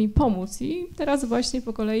chciałaby mi pomóc i teraz właśnie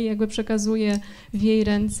po kolei jakby przekazuję w jej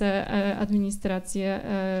ręce administrację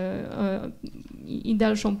i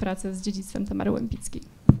dalszą pracę z dziedzictwem Tamary Łempickiej.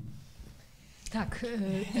 Tak.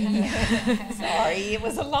 Sorry, it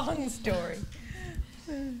was a long story.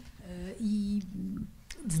 I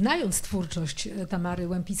znając twórczość Tamary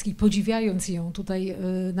Łempickiej, podziwiając ją tutaj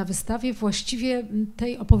na wystawie, właściwie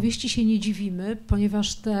tej opowieści się nie dziwimy,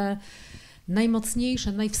 ponieważ te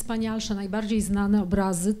najmocniejsze, najwspanialsze, najbardziej znane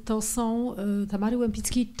obrazy to są Tamary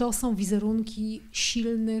Łempickiej, to są wizerunki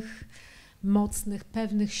silnych, mocnych,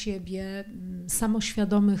 pewnych siebie,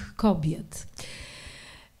 samoświadomych kobiet.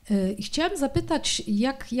 I chciałam zapytać,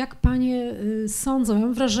 jak panie sądzą? Ja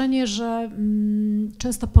mam wrażenie, że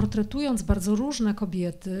często portretując bardzo różne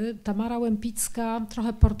kobiety, Tamara Łempicka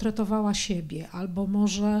trochę portretowała siebie, albo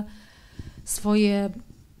może swoje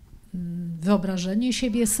wyobrażenie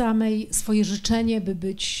siebie samej, swoje życzenie, by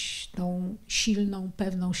być tą silną,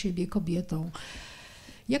 pewną siebie kobietą.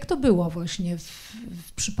 Jak to było właśnie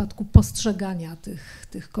w przypadku postrzegania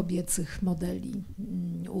tych kobiecych modeli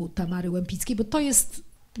u Tamary Łempickiej? Bo to jest,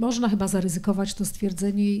 można chyba zaryzykować to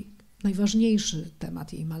stwierdzenie, najważniejszy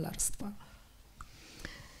temat jej malarstwa.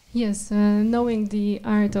 Yes, knowing the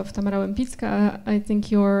art of Tamara Łempicka, I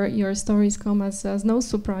think your stories come as no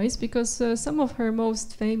surprise because some of her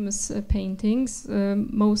most famous paintings,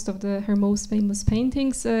 her most famous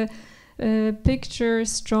paintings picture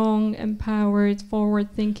strong, empowered,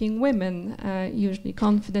 forward-thinking women, usually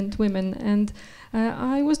confident women. And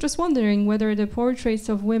I was just wondering whether the portraits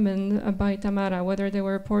of women by Tamara, whether they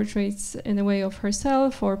were portraits in a way of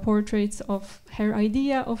herself or portraits of her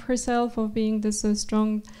idea of herself, of being this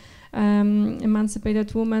strong,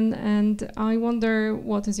 emancipated woman. And I wonder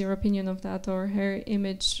what is your opinion of that, or her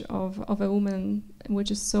image of a woman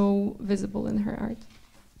which is so visible in her art?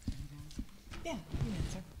 Yeah.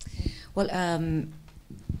 Well,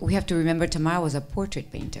 we have to remember Tamara was a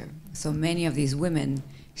portrait painter. So many of these women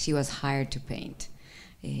she was hired to paint.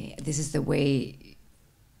 This is the way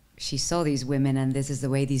she saw these women, and this is the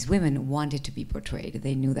way these women wanted to be portrayed.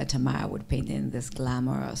 They knew that Tamara would paint in this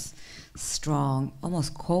glamorous, strong,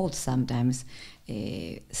 almost cold sometimes,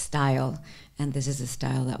 style, and this is the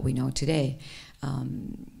style that we know today.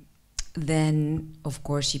 then, of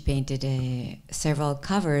course, she painted several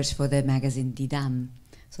covers for the magazine Didam.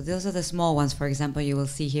 So those are the small ones. For example, you will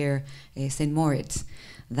see here St. Moritz.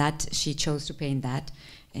 That she chose to paint that,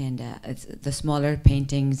 and it's the smaller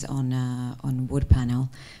paintings on wood panel,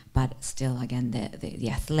 but still, again, the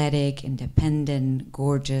athletic, independent,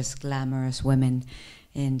 gorgeous, glamorous women,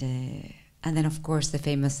 and then, of course, the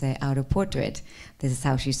famous auto-portrait. This is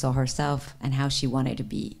how she saw herself and how she wanted to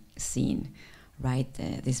be seen, right?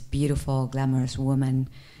 This beautiful, glamorous woman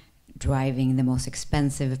driving the most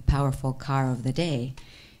expensive, powerful car of the day.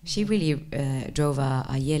 She really drove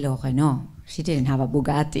a yellow Renault. She didn't have a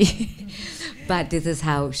Bugatti. But this is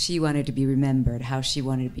how she wanted to be remembered, how she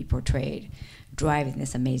wanted to be portrayed, driving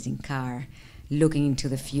this amazing car, looking into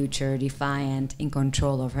the future, defiant, in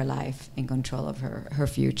control of her life, in control of her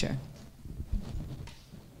future.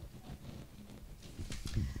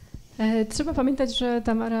 Trzeba pamiętać, że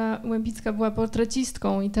Tamara Łempicka była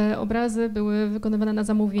portrecistką i te obrazy były wykonywane na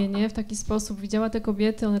zamówienie w taki sposób. Widziała te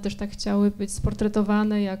kobiety, one też tak chciały być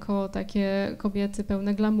sportretowane jako takie kobiety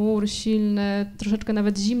pełne glamour, silne, troszeczkę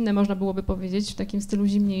nawet zimne, można byłoby powiedzieć, w takim stylu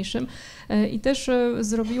zimniejszym. I też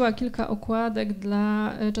zrobiła kilka okładek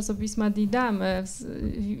dla czasopisma Didam.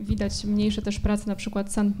 Widać mniejsze też prace, na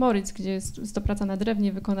przykład St. Moritz, gdzie jest to praca na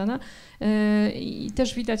drewnie wykonana. I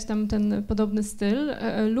też widać tam ten podobny styl,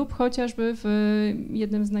 lub chociażby w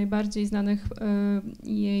jednym z najbardziej znanych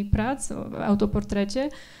jej prac, autoportrecie,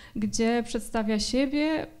 gdzie przedstawia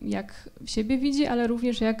siebie, jak siebie widzi, ale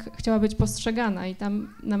również jak chciała być postrzegana i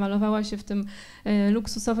tam namalowała się w tym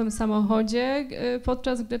luksusowym samochodzie,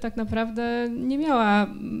 podczas gdy tak naprawdę nie miała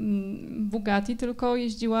Bugatti, tylko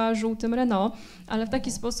jeździła żółtym Renault, ale w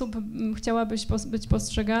taki sposób chciała być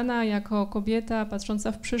postrzegana jako kobieta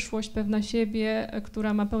patrząca w przyszłość, pewna siebie,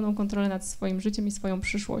 która ma pełną kontrolę nad swoim życiem i swoją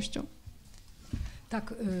przyszłością.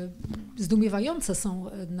 Tak, zdumiewające są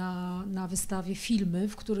na wystawie filmy,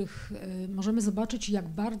 w których możemy zobaczyć, jak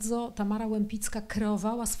bardzo Tamara Łempicka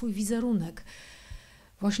kreowała swój wizerunek.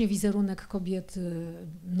 Właśnie wizerunek kobiety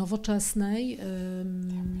nowoczesnej,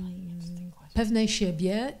 pewnej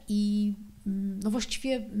siebie i no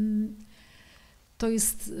właściwie to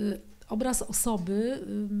jest obraz osoby,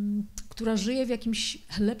 która żyje w jakimś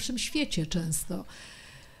lepszym świecie często.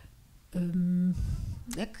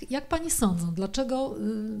 Jak pani sądzą, dlaczego,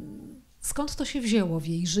 skąd to się wzięło w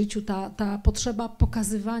jej życiu, ta potrzeba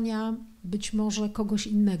pokazywania być może kogoś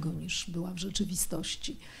innego niż była w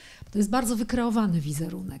rzeczywistości? To jest bardzo wykreowany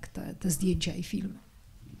wizerunek, te zdjęcia i filmy.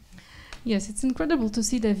 Yes, it's incredible to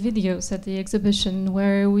see the videos at the exhibition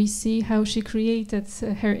where we see how she created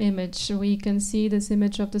her image. We can see this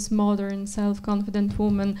image of this modern, self-confident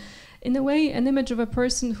woman. In a way, an image of a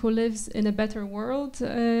person who lives in a better world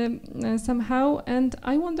somehow. And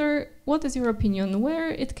I wonder, what is your opinion?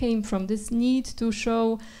 Where it came from, this need to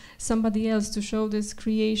show somebody else, to show this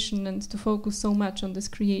creation and to focus so much on this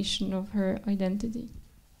creation of her identity?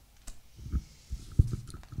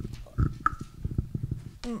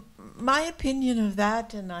 My opinion of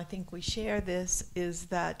that, and I think we share this, is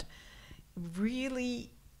that really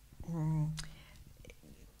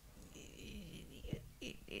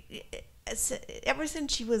ever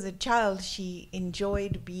since she was a child, she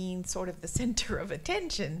enjoyed being sort of the center of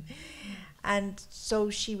attention. And so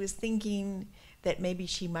she was thinking that maybe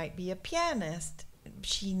she might be a pianist.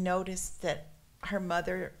 She noticed that her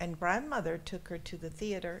mother and grandmother took her to the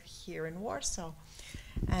theater here in Warsaw.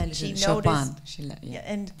 And she noticed,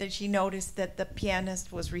 she noticed that the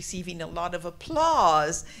pianist was receiving a lot of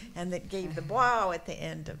applause, and that gave the wow at the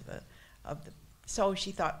end of the. So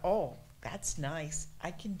she thought, oh, that's nice.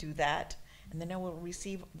 I can do that, and then I will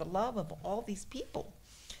receive the love of all these people.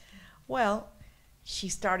 Well, she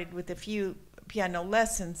started with a few piano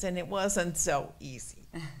lessons, and it wasn't so easy.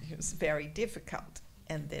 It was very difficult,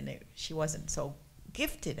 and then she wasn't so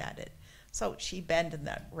gifted at it. So she abandoned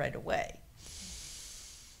that right away.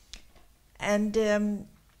 And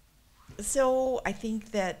so I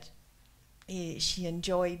think that she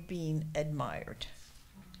enjoyed being admired.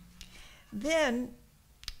 Then,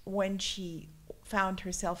 when she found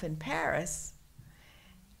herself in Paris,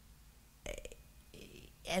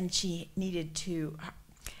 and she needed to,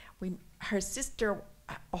 her sister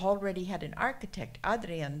already had an architect,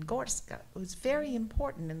 Adrian Gorska, who's very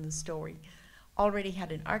important in the story, already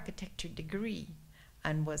had an architecture degree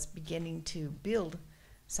and was beginning to build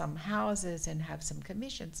some houses and have some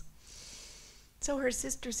commissions. So her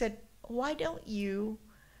sister said, why don't you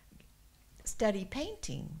study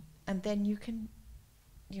painting, and then you can,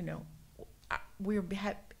 you know, we're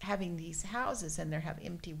having these houses and they have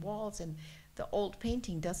empty walls, and the old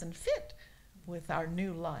painting doesn't fit with our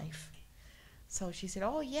new life. So she said,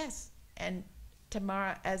 oh yes, and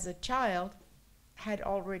Tamara, as a child, had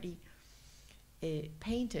already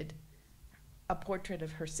painted a portrait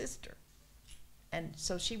of her sister. And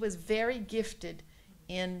so she was very gifted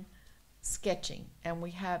in sketching. And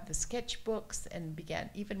we have the sketchbooks, and began,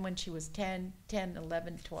 even when she was 10,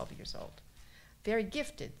 11, 12 years old. Very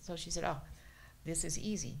gifted. So she said, oh, this is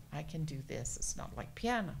easy. I can do this. It's not like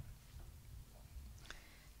piano.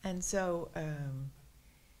 And so,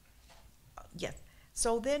 yes.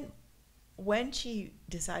 So then when she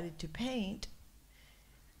decided to paint,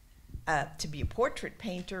 to be a portrait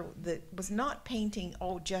painter, that was not painting,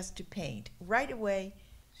 just to paint. Right away,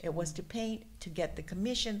 it was to paint, to get the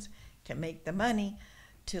commissions, to make the money,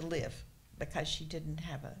 to live, because she didn't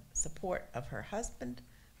have a support of her husband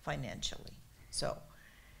financially. So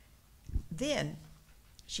then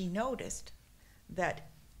she noticed that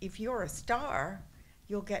if you're a star,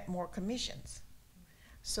 you'll get more commissions.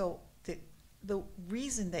 So the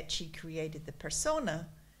reason that she created the persona,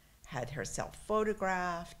 had herself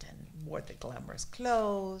photographed and wore the glamorous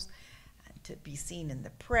clothes and to be seen in the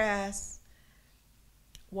press,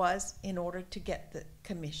 was in order to get the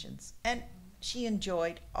commissions. And she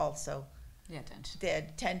enjoyed also the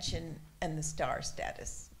attention and the star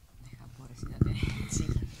status.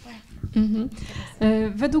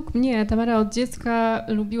 Według mnie Tamara od dziecka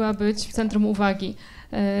lubiła być w centrum uwagi.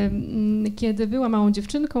 Kiedy była małą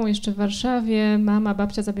dziewczynką, jeszcze w Warszawie, mama,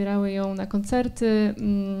 babcia zabierały ją na koncerty.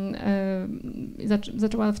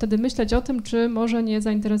 Zaczęła wtedy myśleć o tym, czy może nie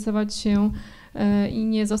zainteresować się i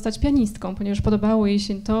nie zostać pianistką, ponieważ podobało jej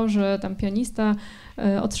się to, że tam pianista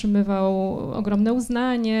otrzymywał ogromne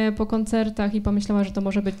uznanie po koncertach i pomyślała, że to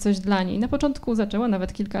może być coś dla niej. Na początku zaczęła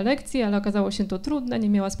nawet kilka lekcji, ale okazało się to trudne, nie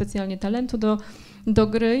miała specjalnie talentu do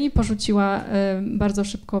gry i porzuciła bardzo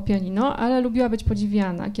szybko pianino, ale lubiła być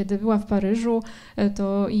podziwiana. Kiedy była w Paryżu,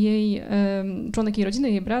 to członek jej rodziny,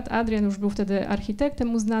 jej brat Adrian, już był wtedy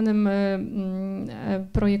architektem uznanym,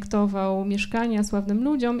 projektował mieszkania sławnym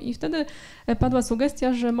ludziom i wtedy padła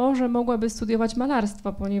sugestia, że może mogłaby studiować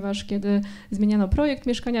malarstwo, ponieważ kiedy zmieniano projekt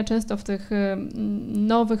mieszkania, często w tych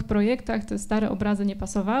nowych projektach te stare obrazy nie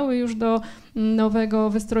pasowały już do nowego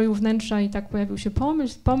wystroju wnętrza i tak pojawił się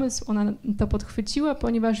pomysł, ona to podchwyciła,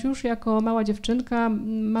 ponieważ już jako mała dziewczynka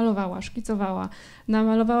malowała, szkicowała.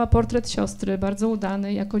 Namalowała portret siostry, bardzo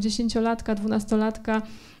udany. Jako 10-latka, 12-latka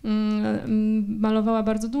malowała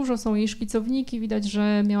bardzo dużo, są jej szkicowniki, widać,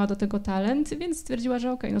 że miała do tego talent, więc stwierdziła,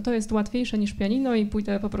 że okej, no to jest łatwiejsze niż pianino i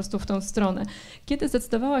pójdę po prostu w tą stronę. Kiedy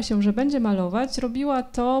zdecydowała się, że będzie malować, robiła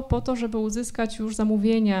to po to, żeby uzyskać już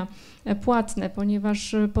zamówienia płatne,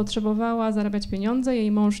 ponieważ potrzebowała zarabiać pieniądze,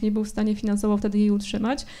 jej mąż nie był w stanie finansowo wtedy jej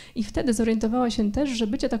utrzymać i wtedy zorientowała się też, że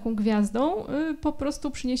bycie taką gwiazdą po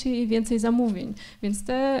prostu przyniesie jej więcej zamówień. Więc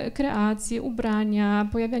te kreacje, ubrania,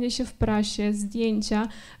 pojawianie się w prasie, zdjęcia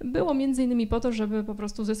było między innymi po to, żeby po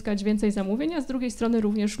prostu uzyskać więcej zamówień, a z drugiej strony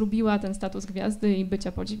również lubiła ten status gwiazdy i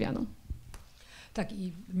bycia podziwianą. Tak,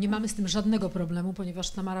 i nie mamy z tym żadnego problemu,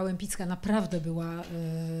 ponieważ Tamara Łempicka naprawdę była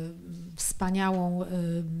wspaniałą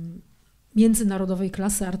międzynarodowej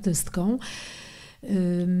klasy artystką.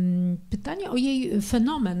 Pytanie o jej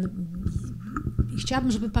fenomen.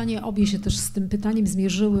 Chciałabym, żeby panie obie się też z tym pytaniem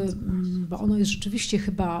zmierzyły, bo ono jest rzeczywiście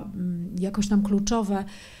chyba jakoś tam kluczowe.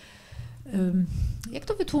 Jak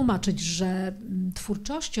to wytłumaczyć, że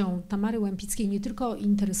twórczością Tamary Łempickiej nie tylko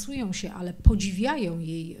interesują się, ale podziwiają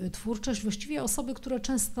jej twórczość właściwie osoby, które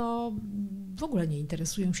często w ogóle nie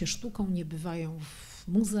interesują się sztuką, nie bywają w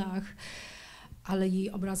muzeach, ale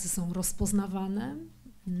jej obrazy są rozpoznawane.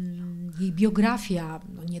 Jej biografia,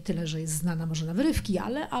 no nie tyle, że jest znana może na wyrywki,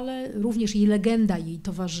 ale również jej legenda jej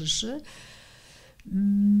towarzyszy.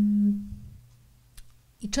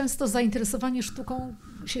 I często zainteresowanie sztuką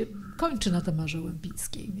się kończy na Tamarze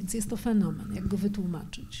Łempickiej, więc jest to fenomen. Jak go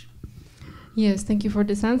wytłumaczyć? Yes, thank you for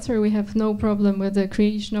this answer. We have no problem with the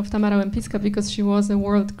creation of Tamara Łempicka because she was a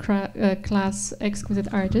world-class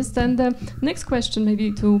exquisite artist. And the next question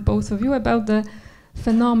maybe to both of you about the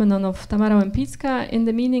phenomenon of Tamara Łempicka, in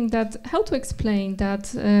the meaning that how to explain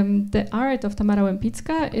that the art of Tamara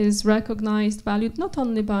Łempicka is recognized, valued not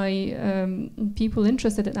only by people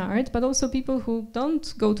interested in art, but also people who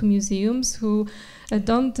don't go to museums, who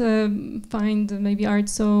don't find maybe art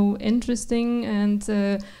so interesting, and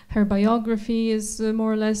her biography is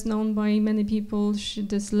more or less known by many people,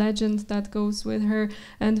 this legend that goes with her,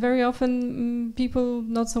 and very often people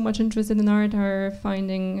not so much interested in art are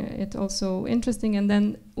finding it also interesting, and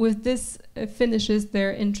then with this finishes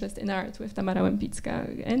their interest in art with Tamara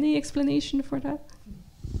Łempicka. Any explanation for that?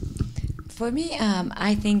 For me,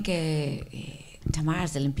 I think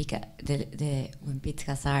Tamara's the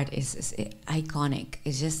Łempicka's art is iconic.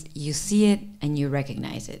 It's just, you see it and you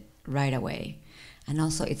recognize it right away. and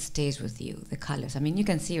also it stays with you, the colors. I mean, you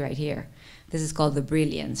can see right here, this is called the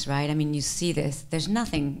brilliance, right? I mean, you see this, there's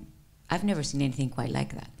nothing, I've never seen anything quite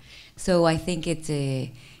like that. So I think it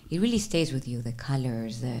really stays with you, the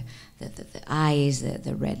colors, the eyes,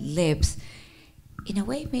 the red lips. In a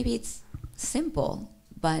way, maybe it's simple,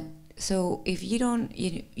 but so if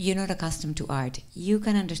you're not accustomed to art, you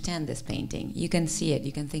can understand this painting, you can see it,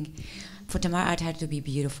 you can think, for Tamara, art had to be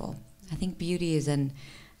beautiful. I think beauty is an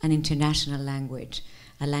international language,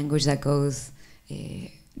 a language that goes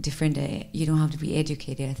different. You don't have to be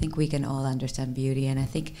educated. I think we can all understand beauty, and I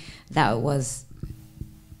think that was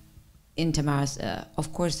in Tamara's.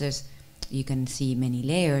 Of course, you can see many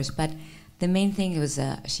layers, but the main thing was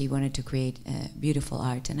she wanted to create beautiful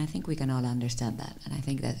art, and I think we can all understand that. And I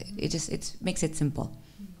think that it makes it simple.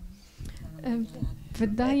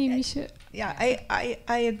 Wydaje mi się. Yeah,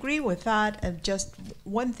 I agree with that. And just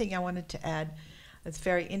one thing I wanted to add that's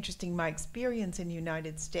very interesting, my experience in the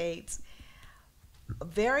United States,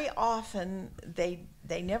 very often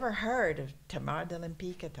they never heard of Tamary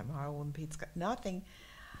Łempicka, nothing.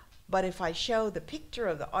 But if I show the picture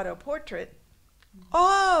of the auto-portrait,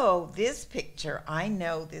 oh, this picture, I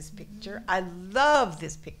know this picture, I love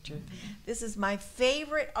this picture. This is my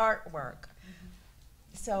favorite artwork.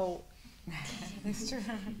 So That's true.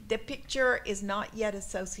 the picture is not yet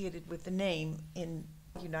associated with the name in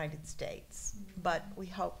the United States, but we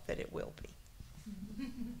hope that it will be.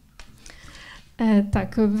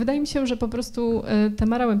 Tak, wydaje mi się, że po prostu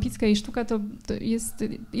Tamara Łempicka i sztuka to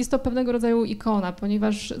jest to pewnego rodzaju ikona,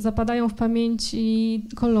 ponieważ zapadają w pamięci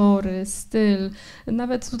kolory, styl.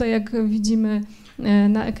 Nawet tutaj jak widzimy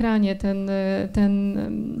na ekranie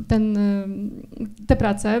tę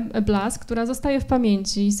pracę, blask, która zostaje w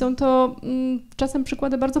pamięci. Są to czasem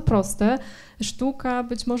przykłady bardzo proste. Sztuka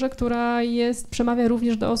być może, która przemawia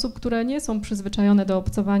również do osób, które nie są przyzwyczajone do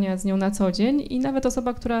obcowania z nią na co dzień i nawet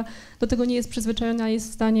osoba, która do tego nie jest przyzwyczajona, jest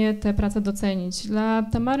w stanie tę pracę docenić. Dla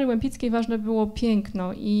Tamary Łempickiej ważne było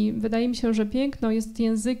piękno i wydaje mi się, że piękno jest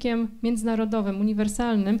językiem międzynarodowym,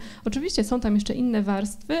 uniwersalnym. Oczywiście są tam jeszcze inne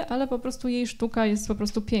warstwy, ale po prostu jej sztuka jest po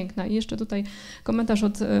prostu piękna. I jeszcze tutaj komentarz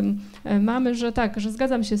od mamy, że tak, że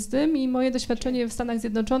zgadzam się z tym i moje doświadczenie w Stanach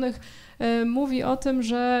Zjednoczonych mówi o tym,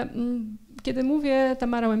 że kiedy mówię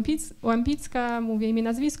Tamara Łempicka, mówię imię,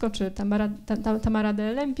 nazwisko, czy Tamara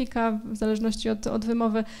de Lempicka, w zależności od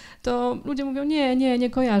wymowy, to ludzie mówią nie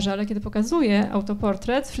kojarzę, ale kiedy pokazuję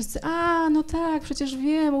autoportret, wszyscy, no tak, przecież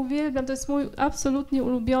wiem, uwielbiam, to jest mój absolutnie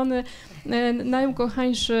ulubiony,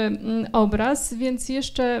 najukochańszy obraz, więc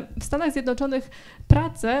jeszcze w Stanach Zjednoczonych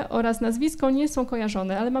prace oraz nazwisko nie są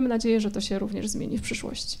kojarzone, ale mamy nadzieję, że to się również zmieni w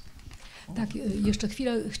przyszłości. Tak, jeszcze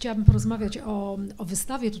chwilę chciałabym porozmawiać o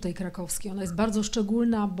wystawie tutaj krakowskiej. Ona jest bardzo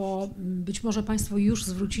szczególna, bo być może Państwo już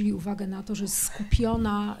zwrócili uwagę na to, że jest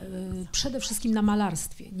skupiona przede wszystkim na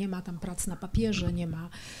malarstwie. Nie ma tam prac na papierze, nie ma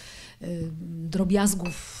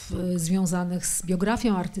drobiazgów związanych z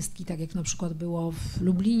biografią artystki, tak jak na przykład było w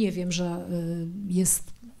Lublinie. Wiem, że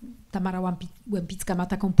Tamara Łempicka ma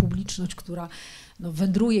taką publiczność, która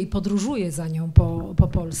wędruje i podróżuje za nią po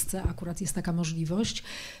Polsce, akurat jest taka możliwość.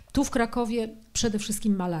 Tu w Krakowie przede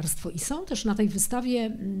wszystkim malarstwo i są też na tej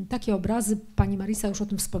wystawie takie obrazy, pani Marisa już o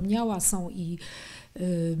tym wspomniała, są i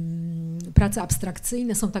prace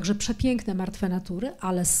abstrakcyjne, są także przepiękne martwe natury,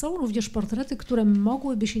 ale są również portrety, które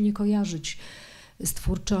mogłyby się nie kojarzyć z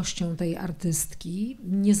twórczością tej artystki,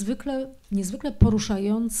 niezwykle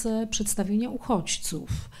poruszające przedstawienia uchodźców,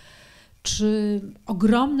 czy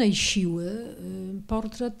ogromnej siły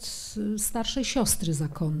portret starszej siostry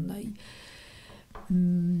zakonnej.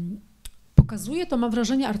 Pokazuje to, mam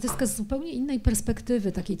wrażenie, artystkę z zupełnie innej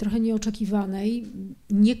perspektywy, takiej trochę nieoczekiwanej,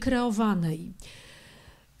 niekreowanej.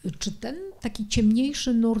 Czy ten taki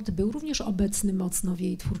ciemniejszy nurt był również obecny mocno w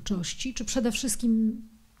jej twórczości, czy przede wszystkim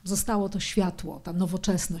zostało to światło, ta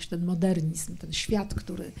nowoczesność, ten modernizm, ten świat,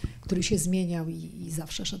 który się zmieniał i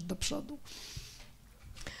zawsze szedł do przodu?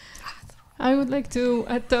 I would like to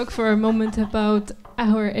talk for a moment about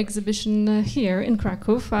our exhibition here in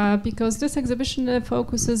Kraków, because this exhibition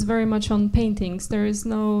focuses very much on paintings. There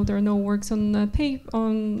are no works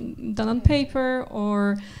done on paper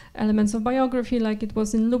or elements of biography like it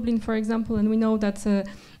was in Lublin, for example. And we know that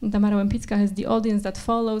Tamara Łempicka has the audience that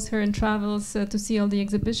follows her and travels to see all the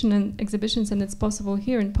exhibitions, and it's possible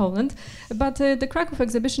here in Poland. But the Kraków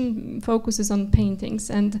exhibition focuses on paintings,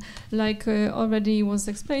 and like already was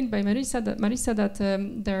explained by Marisa, that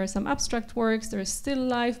there are some abstract works, there is still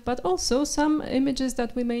life, but also some images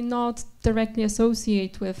that we may not directly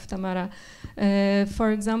associate with Tamara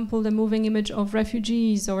For example, the moving image of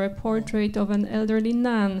refugees or a portrait of an elderly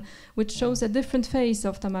nun, which shows a different face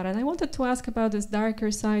of Tamara. And I wanted to ask about this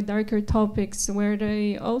darker side, darker topics. Were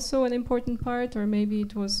they also an important part, or maybe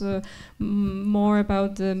it was more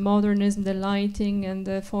about the modernism, the lighting, and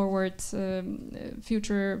the forward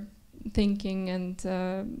future thinking and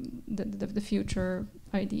the future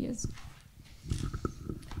ideas?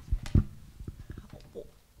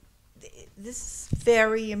 This is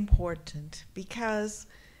very important because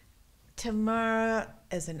Tamara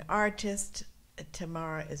as an artist,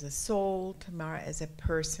 Tamara as a soul, Tamara as a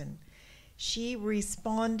person, she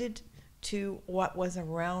responded to what was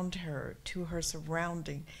around her, to her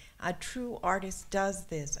surrounding. A true artist does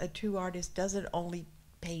this. A true artist doesn't only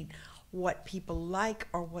paint what people like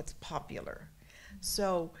or what's popular.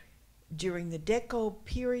 So during the Deco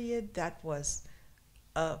period, that was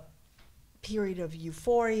a period of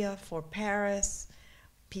euphoria for Paris.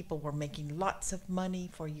 People were making lots of money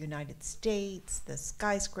for United States, the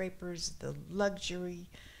skyscrapers, the luxury,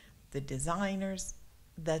 the designers,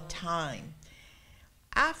 the time.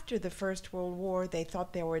 After the First World War, they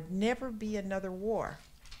thought there would never be another war.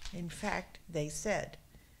 In fact, they said,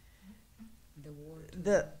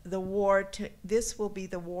 this will be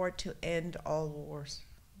the war to end all wars.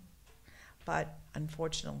 But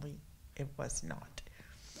unfortunately, it was not.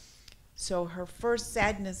 So her first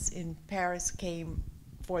sadness in Paris came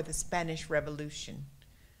for the Spanish Revolution.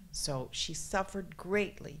 So she suffered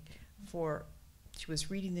greatly she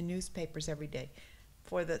was reading the newspapers every day,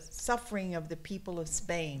 for the suffering of the people of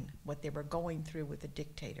Spain, what they were going through with the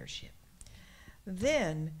dictatorship.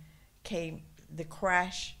 Then came the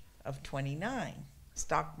crash of 29,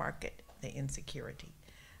 stock market, the insecurity.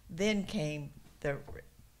 Then came the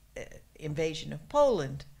invasion of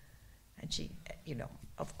Poland, and she,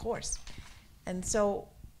 of course. And so,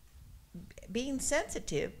 being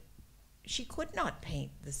sensitive, she could not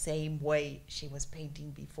paint the same way she was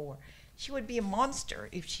painting before. She would be a monster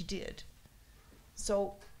if she did.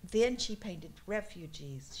 So then she painted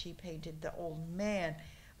refugees, she painted the old man.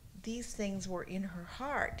 These things were in her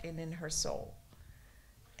heart and in her soul.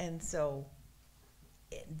 And so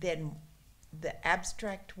then the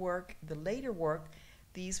abstract work, the later work,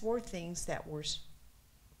 these were things that were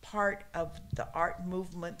part of the art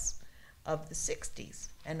movements of the 60s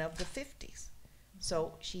and of the 50s.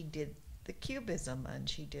 So she did the cubism and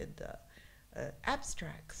she did the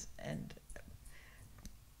abstracts, and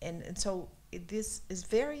so this is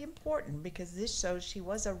very important because this shows she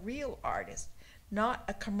was a real artist, not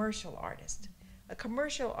a commercial artist. A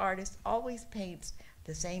commercial artist always paints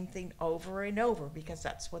the same thing over and over because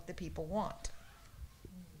that's what the people want.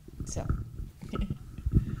 So.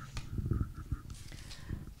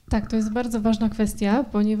 Tak, to jest bardzo ważna kwestia,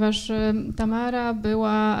 ponieważ Tamara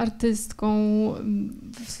była artystką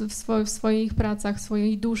w swoich pracach, w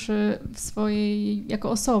swojej duszy,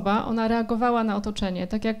 jako osoba. Ona reagowała na otoczenie,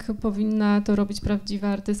 tak jak powinna to robić prawdziwa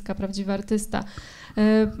artystka, prawdziwy artysta.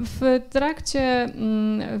 W trakcie,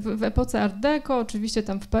 w epoce Art Deco, oczywiście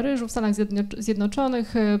tam w Paryżu, w Stanach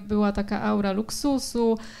Zjednoczonych była taka aura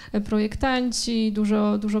luksusu, projektanci,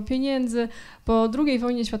 dużo pieniędzy. Po II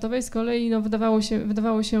wojnie światowej z kolei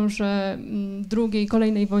wydawało się, że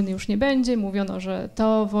kolejnej wojny już nie będzie. Mówiono, że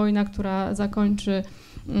to wojna, która zakończy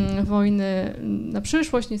wojny na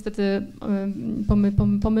przyszłość. Niestety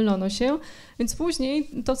pomylono się. Więc później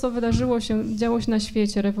to, co działo się na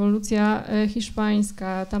świecie, rewolucja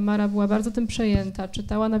hiszpańska, Tamara była bardzo tym przejęta,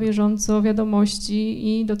 czytała na bieżąco wiadomości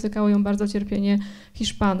i dotykało ją bardzo cierpienie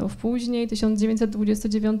Hiszpanów. Później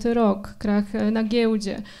 1929 rok, krach na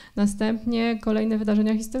giełdzie, następnie kolejne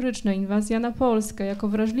wydarzenia historyczne, inwazja na Polskę. Jako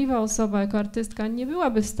wrażliwa osoba, jako artystka nie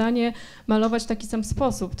byłaby w stanie malować w taki sam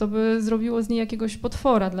sposób. To by zrobiło z niej jakiegoś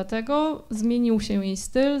potwora, dlatego zmienił się jej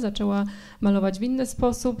styl, zaczęła malować w inny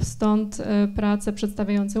sposób, stąd prace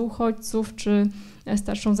przedstawiające uchodźców czy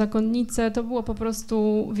starszą zakonnicę, to było po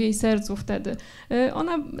prostu w jej sercu wtedy.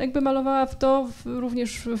 Ona jakby malowała w to,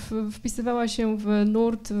 również wpisywała się w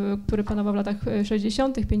nurt, który panował w latach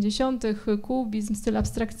 60., 50., kubizm, styl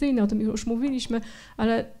abstrakcyjny, o tym już mówiliśmy,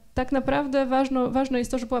 ale tak naprawdę ważne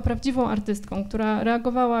jest to, że była prawdziwą artystką, która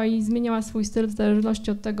reagowała i zmieniała swój styl w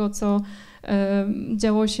zależności od tego, co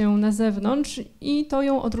działo się na zewnątrz, i to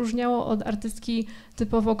ją odróżniało od artystki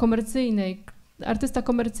typowo komercyjnej. Artysta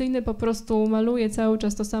komercyjny po prostu maluje cały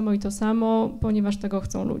czas to samo i to samo, ponieważ tego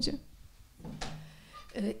chcą ludzie.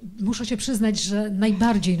 Muszę się przyznać, że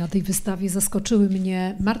najbardziej na tej wystawie zaskoczyły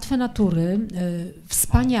mnie martwe natury,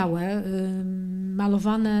 wspaniałe,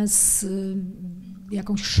 malowane z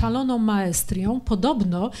jakąś szaloną maestrią.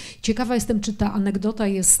 Podobno, ciekawa jestem, czy ta anegdota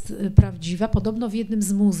jest prawdziwa, podobno w jednym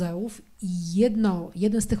z muzeów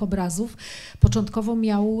jeden z tych obrazów początkowo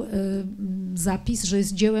miał zapis, że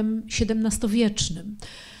jest dziełem XVII-wiecznym.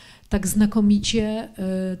 Tak znakomicie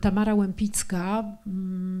Tamara Łempicka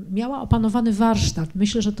miała opanowany warsztat.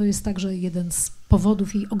 Myślę, że to jest także jeden z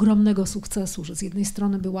powodów jej ogromnego sukcesu, że z jednej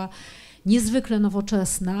strony była niezwykle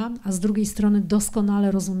nowoczesna, a z drugiej strony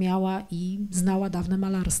doskonale rozumiała i znała dawne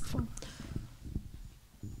malarstwo.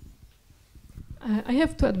 I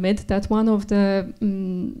have to admit that one of the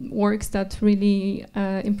works that really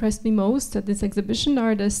impressed me most at this exhibition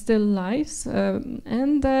are the still lifes.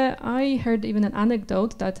 And I heard even an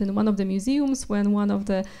anecdote that in one of the museums, when one of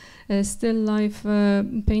the still life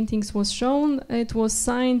paintings was shown, it was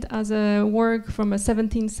signed as a work from a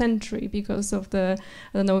 17th century because of the,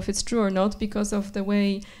 I don't know if it's true or not, because of the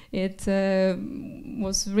way it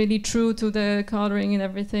was really true to the coloring and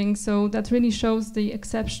everything. So that really shows the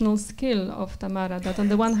exceptional skill of Tamara, that on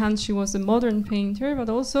the one hand she was a modern painter, but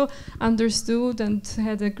also understood and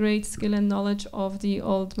had a great skill and knowledge of the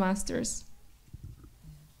old masters.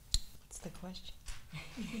 What's the question?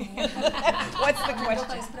 What's the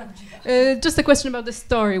question? Just a question about the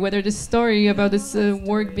story, whether the story about this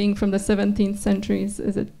work being from the 17th century, is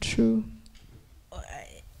it true?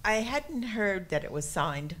 I hadn't heard that it was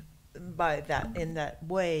signed by that in that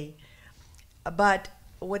way, but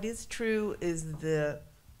what is true is the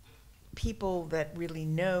people that really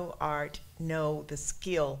know art know the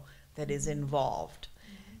skill that is involved.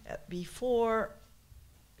 Before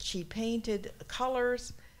she painted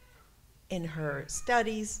colors, in her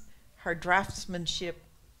studies, her draftsmanship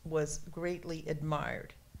was greatly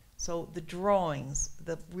admired. So the drawings,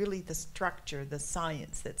 really the structure, the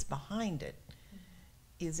science that's behind it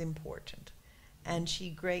is important. And she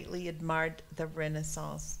greatly admired the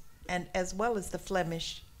Renaissance, and as well as the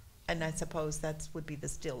Flemish, and I suppose that would be the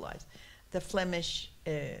still life, the Flemish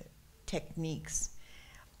techniques.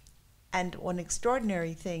 And one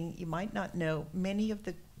extraordinary thing you might not know, many of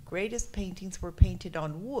the greatest paintings were painted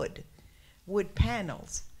on wood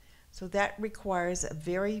panels. So that requires a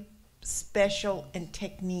very special and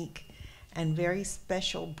technique and very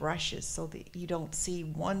special brushes so that you don't see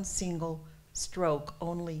one single stroke,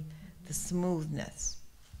 only the smoothness.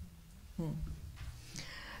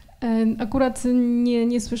 Akurat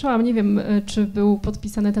nie słyszałam, nie wiem, czy był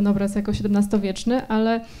podpisany ten obraz jako XVII-wieczny,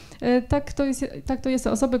 ale tak to jest.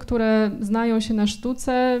 Osoby, które znają się na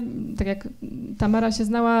sztuce, tak jak Tamara się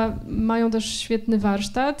znała, mają też świetny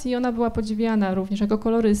warsztat i ona była podziwiana również jako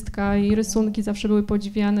kolorystka. Jej rysunki zawsze były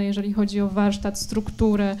podziwiane, jeżeli chodzi o warsztat,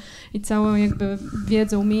 strukturę i całą jakby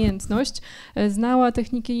wiedzę, umiejętność. Znała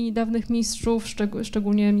techniki dawnych mistrzów,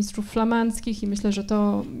 szczególnie mistrzów flamandzkich, i myślę, że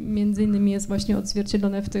to między innymi jest właśnie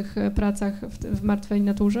odzwierciedlone w tych pracach w martwej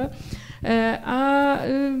naturze. A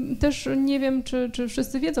też nie wiem, czy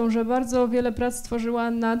wszyscy wiedzą, że bardzo wiele prac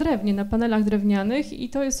stworzyła na drewnie, na panelach drewnianych, i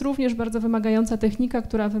to jest również bardzo wymagająca technika,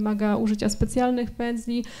 która wymaga użycia specjalnych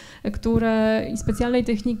pędzli, i specjalnej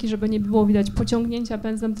techniki, żeby nie było widać pociągnięcia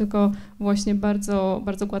pędzlem, tylko właśnie bardzo,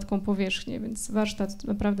 bardzo gładką powierzchnię, więc warsztat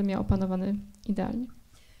naprawdę miał opanowany idealnie.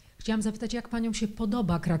 Chciałam zapytać, jak paniom się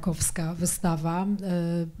podoba krakowska wystawa,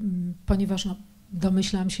 ponieważ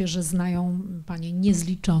domyślam się, że znają panie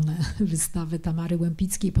niezliczone wystawy Tamary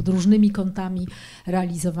Łempickiej pod różnymi kątami,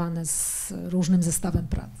 realizowane z różnym zestawem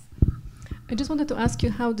prac. I just wanted to ask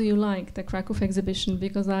you, how do you like the Kraków exhibition?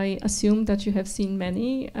 Because I assume that you have seen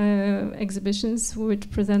many exhibitions which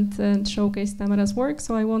present and showcase Tamara's work,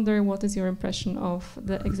 so I wonder what is your impression of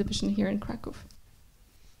the exhibition here in Kraków?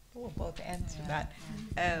 We'll both answer that.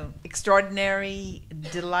 Extraordinary,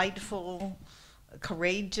 delightful,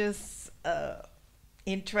 courageous,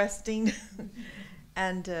 interesting,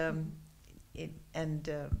 and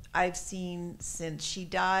I've seen since she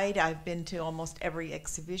died. I've been to almost every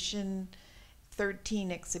exhibition,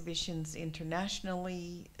 13 exhibitions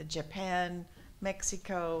internationally, Japan,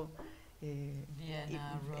 Mexico,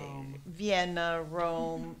 Vienna,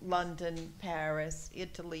 Rome, London, Paris,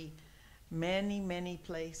 Italy, many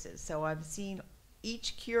places. So I've seen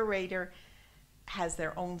each curator has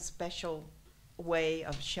their own special way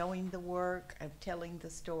of showing the work, of telling the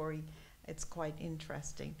story. It's quite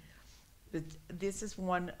interesting. But this is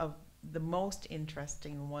one of the most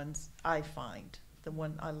interesting ones I find, the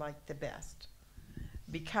one I like the best,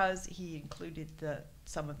 because he included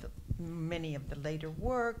many of the later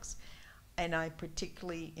works, and I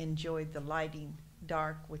particularly enjoyed the lighting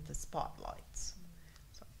dark with the spotlights.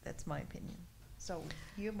 So that's my opinion. So,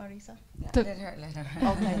 you, Marisa? Let her.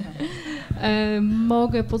 Okay.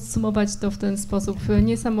 Mogę podsumować to w ten sposób.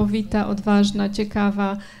 Niesamowita, odważna,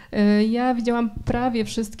 ciekawa. Ja widziałam prawie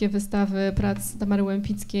wszystkie wystawy prac Tamary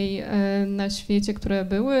Łempickiej na świecie, które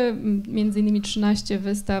były. Między innymi 13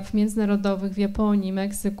 wystaw międzynarodowych w Japonii,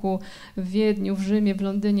 Meksyku, w Wiedniu, w Rzymie, w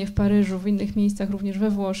Londynie, w Paryżu, w innych miejscach, również we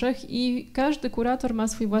Włoszech. I każdy kurator ma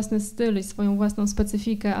swój własny styl i swoją własną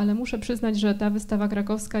specyfikę, ale muszę przyznać, że ta wystawa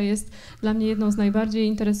krakowska jest dla mnie jedną z najbardziej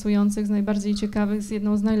interesujących, z najbardziej ciekawych, z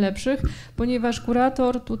jedną z najlepszych, ponieważ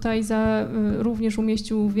kurator tutaj również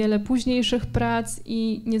umieścił wiele późniejszych prac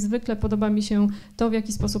i niezwykle podoba mi się to, w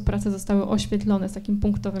jaki sposób prace zostały oświetlone z takim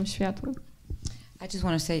punktowym światłem. I just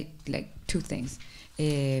want to say like two things.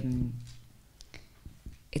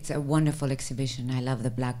 It's a wonderful exhibition. I love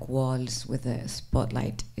the black walls with the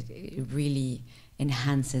spotlight. It really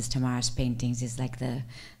enhances Tamara's paintings. It's like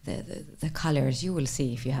the colors, you will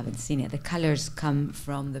see if you haven't seen it, the colors come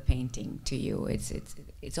from the painting to you.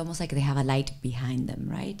 It's almost like they have a light behind them,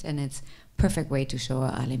 right? And it's perfect way to show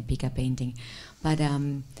a Olympica painting. But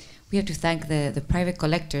we have to thank the private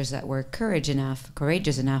collectors that were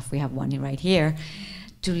courageous enough, we have one right here,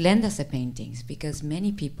 to lend us the paintings, because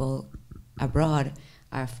many people abroad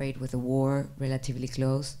are afraid with the war relatively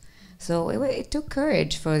close. So it took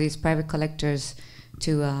courage for these private collectors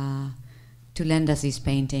to lend us these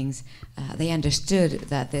paintings. They understood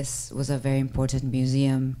that this was a very important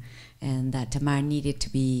museum and that Tamara needed to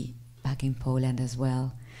be back in Poland as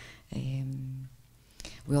well.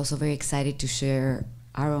 We're also very excited to share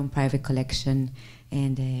our own private collection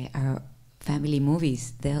and our family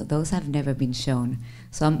movies. Those have never been shown.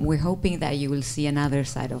 So we're hoping that you will see another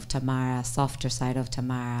side of Tamara, a softer side of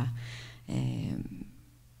Tamara,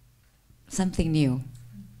 something new.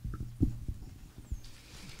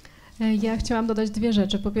 Ja chciałam dodać dwie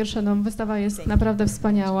rzeczy. Po pierwsze, wystawa jest naprawdę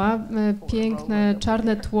wspaniała. Piękne,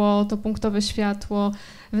 czarne tło, to punktowe światło.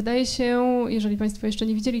 Wydaje się, jeżeli Państwo jeszcze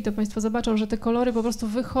nie widzieli, to Państwo zobaczą, że te kolory po prostu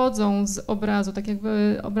wychodzą z obrazu, tak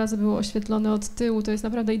jakby obrazy były oświetlone od tyłu. To jest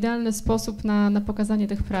naprawdę idealny sposób na pokazanie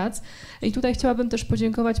tych prac. I tutaj chciałabym też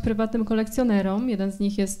podziękować prywatnym kolekcjonerom, jeden z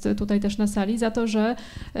nich jest tutaj też na sali, za to, że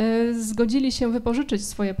zgodzili się wypożyczyć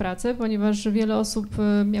swoje prace, ponieważ wiele osób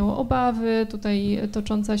miało obawy, tutaj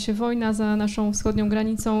tocząca się wojna za naszą wschodnią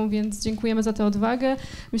granicą, więc dziękujemy za tę odwagę.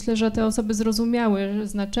 Myślę, że te osoby zrozumiały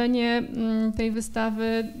znaczenie tej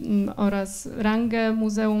wystawy oraz rangę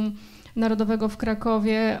Muzeum Narodowego w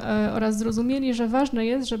Krakowie oraz zrozumieli, że ważne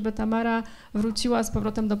jest, żeby Tamara wróciła z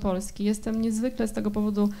powrotem do Polski. Jestem niezwykle z tego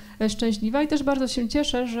powodu szczęśliwa i też bardzo się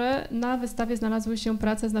cieszę, że na wystawie znalazły się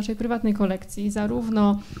prace z naszej prywatnej kolekcji.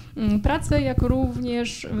 Zarówno prace, jak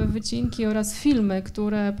również wycinki oraz filmy,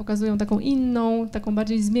 które pokazują taką inną, taką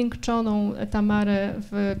bardziej zmiękczoną Tamarę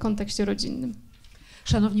w kontekście rodzinnym.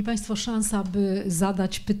 Szanowni Państwo, szansa, by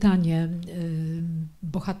zadać pytanie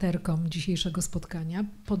bohaterkom dzisiejszego spotkania.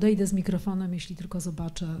 Podejdę z mikrofonem, jeśli tylko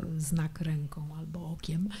zobaczę znak ręką albo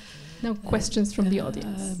okiem. No questions from the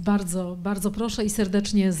audience. Bardzo, bardzo proszę i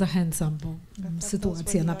serdecznie zachęcam, bo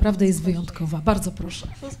sytuacja naprawdę jest wyjątkowa. Bardzo proszę.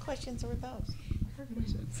 Whose questions are about?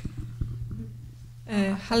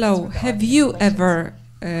 Hello, have you ever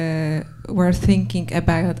were thinking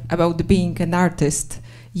about being an artist?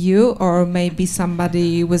 You or maybe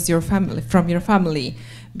somebody with your family, from your family,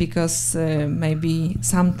 because maybe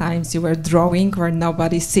sometimes you were drawing where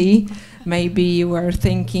nobody see. Maybe you were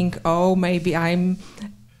thinking, oh, maybe I'm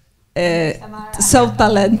so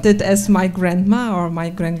talented as my grandma or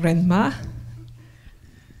my grandma.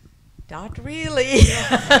 Not really.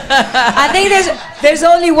 I think there's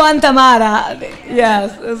only one Tamara.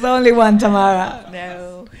 Yes, there's only one Tamara.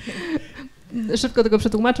 No. Szybko tego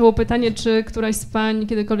przetłumaczyło pytanie, czy któraś z pań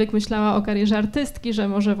kiedykolwiek myślała o karierze artystki, że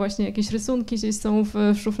może właśnie jakieś rysunki gdzieś są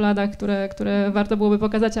w szufladach, które warto byłoby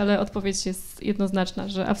pokazać, ale odpowiedź jest jednoznaczna,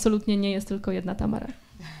 że absolutnie nie jest tylko jedna Tamara.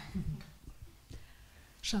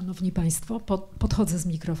 Szanowni Państwo, podchodzę z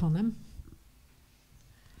mikrofonem.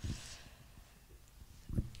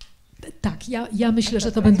 Tak, ja myślę,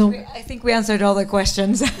 że to będą... I think we answered all the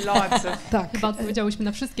questions. Lots of. Tak, Chyba odpowiedziałyśmy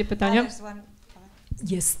na wszystkie pytania.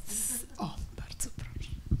 jest... O, bardzo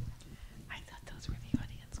proszę. I thought those were the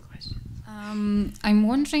audience questions. I'm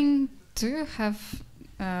wondering, do you have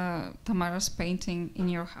Tamara's painting in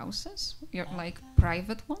your houses? Your like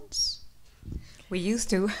private ones? We used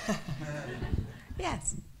to.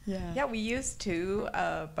 Yes. Yeah, we used to,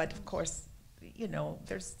 but of course, you know,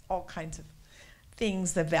 there's all kinds of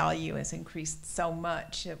things. The value has increased so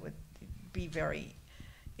much. It would be very.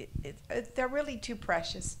 They're really too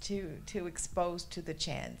precious to expose to the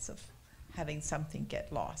chance of having something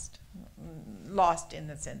get lost in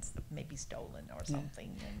the sense of maybe stolen or something.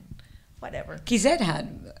 And whatever. Kizet had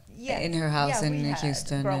in her house in we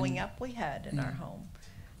Houston. Had. Growing up, we had in our home.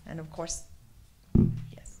 And of course,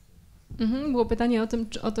 yes. Było pytanie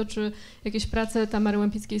o to, czy jakieś prace Tamary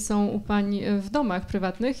Łempickiej są u pań w domach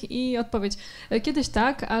prywatnych i odpowiedź, kiedyś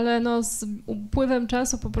tak, ale no z upływem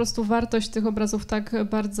czasu po prostu wartość tych obrazów tak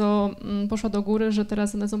bardzo poszła do góry, że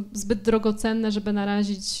teraz one są zbyt drogocenne, żeby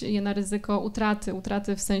narazić je na ryzyko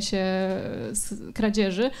utraty w sensie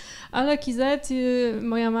kradzieży, ale Kizet,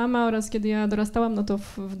 moja mama oraz kiedy ja dorastałam, no to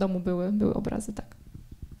w domu były obrazy, tak.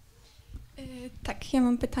 Tak, ja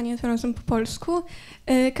mam pytanie tym razem po polsku.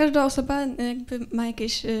 Każda osoba jakby ma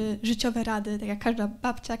jakieś życiowe rady, tak jak każda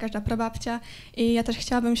babcia, każda prababcia. I ja też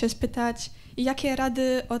chciałabym się spytać, jakie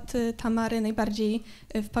rady od Tamary najbardziej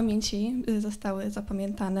w pamięci zostały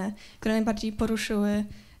zapamiętane, które najbardziej poruszyły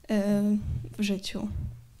w życiu?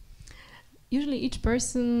 Usually each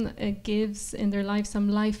person gives in their life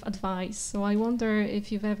some life advice. So I wonder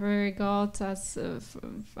if you've ever got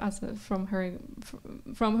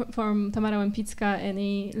from Tamara Łempicka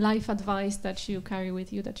any life advice that you carry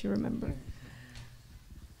with you that you remember.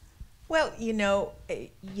 Well, you know,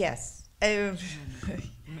 yes. Let's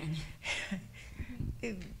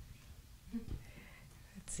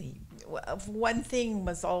see. One thing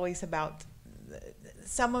was always about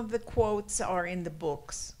some of the quotes are in the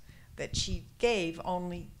books that she gave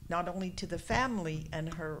not only to the family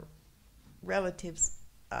and her relatives,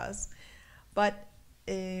 us, but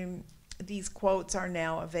these quotes are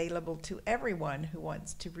now available to everyone who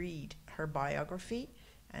wants to read her biography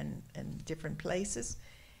and different places.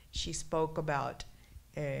 She spoke about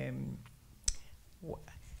a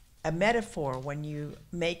metaphor when you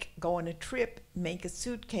go on a trip, make a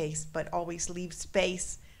suitcase, but always leave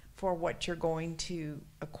space for what you're going to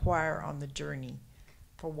acquire on the journey.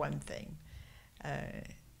 For one thing,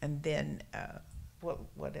 and then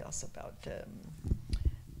what else about?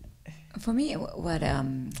 For me, what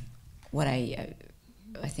I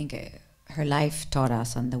think her life taught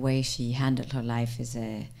us, and the way she handled her life, is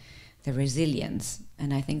the resilience,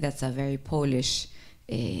 and I think that's a very Polish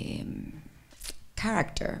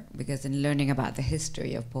character, because in learning about the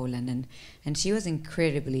history of Poland, and she was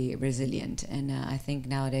incredibly resilient, and I think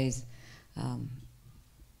nowadays.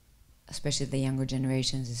 Especially the younger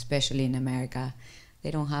generations, especially in America,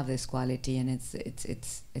 they don't have this quality, and it's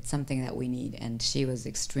something that we need. And she was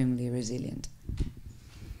extremely resilient.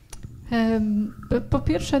 Po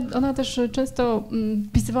pierwsze, ona też często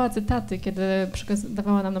wpisywała cytaty, kiedy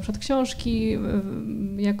dawała nam na przykład książki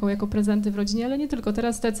jako prezenty w rodzinie, ale nie tylko.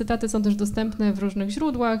 Teraz te cytaty są też dostępne w różnych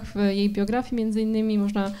źródłach, w jej biografii między innymi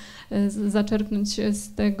można zaczerpnąć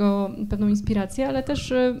z tego pewną inspirację, ale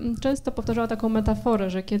też często powtarzała taką metaforę,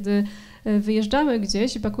 że kiedy wyjeżdżamy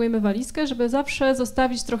gdzieś i pakujemy walizkę, żeby zawsze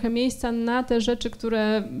zostawić trochę miejsca na te rzeczy,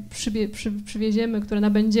 które przywieziemy, które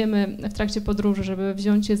nabędziemy w trakcie podróży, żeby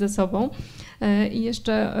wziąć je ze sobą. I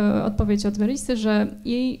jeszcze odpowiedź od Melisy, że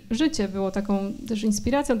jej życie było taką też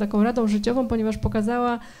inspiracją, taką radą życiową, ponieważ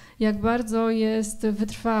pokazała, jak bardzo jest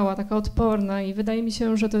wytrwała, taka odporna i wydaje mi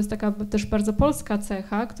się, że to jest taka też bardzo polska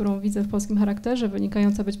cecha, którą widzę w polskim charakterze,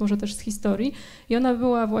 wynikająca być może też z historii i ona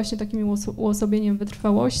była właśnie takim uosobieniem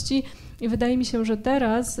wytrwałości i wydaje mi się, że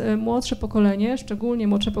teraz młodsze pokolenie, szczególnie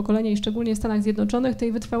młodsze pokolenie i szczególnie w Stanach Zjednoczonych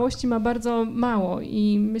tej wytrwałości ma bardzo mało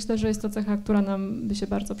i myślę, że jest to cecha, która nam by się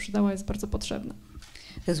bardzo przydała, jest bardzo potrzebna.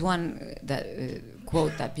 There's one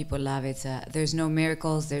quote that people love, it's there's no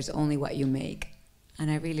miracles, there's only what you make. And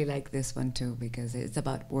I really like this one too, because it's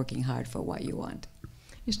about working hard for what you want.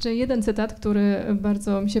 Jeszcze jeden cytat, który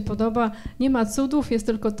bardzo mi się podoba. Nie ma cudów, jest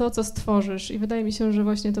tylko to, co stworzysz. I wydaje mi się, że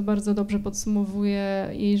właśnie to bardzo dobrze podsumowuje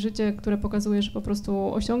jej życie, które pokazuje, że po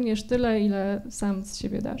prostu osiągniesz tyle, ile sam z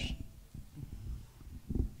siebie dasz.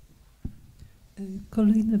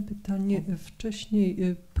 Kolejne pytanie.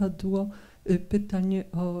 Wcześniej padło pytanie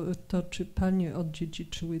o to, czy panie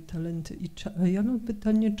odziedziczyły talenty. A ja mam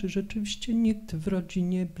pytanie, czy rzeczywiście nikt w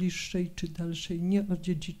rodzinie bliższej czy dalszej nie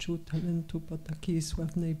odziedziczył talentu po takiej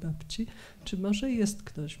sławnej babci? Czy może jest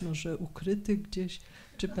ktoś, może ukryty gdzieś?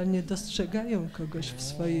 Czy panie dostrzegają kogoś w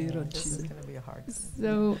swojej rodzinie?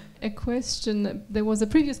 So a question, there was a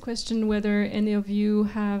previous question whether any of you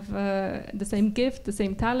have the same gift, the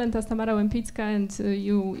same talent as Tamara Łempicka, and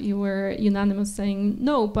you were unanimous saying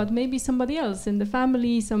no, but maybe somebody else in the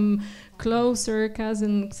family, some closer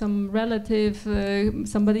cousin, some relative,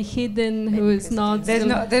 somebody hidden who is not.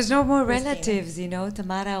 There's no more relatives, you know.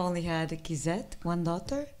 Tamara only had Kizet, one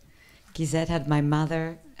daughter. Kizet had my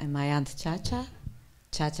mother and my aunt Chacha.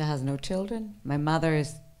 Chacha has no children. My mother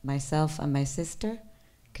is myself and my sister,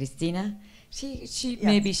 Cristina. She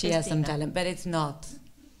maybe she has some talent, but it's not.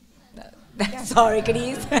 Sorry,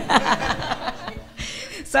 Cris.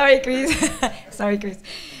 Sorry, Chris. Sorry, Chris.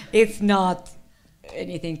 It's not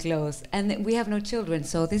anything close. And we have no children,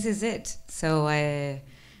 so this is it. So,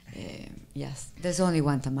 yes, there's only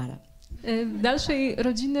one Tamara. Dalszej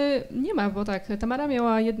rodziny nie ma, bo tak, Tamara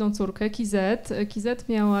miała jedną córkę, Kizet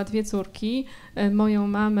miała 2 córki, moją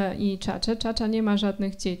mamę i Czaczę. Czacza nie ma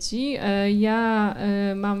żadnych dzieci. Ja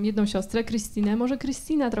mam jedną siostrę, Krystynę, może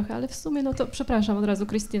Krystyna trochę, ale w sumie, no to przepraszam od razu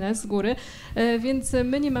Krystynę z góry, więc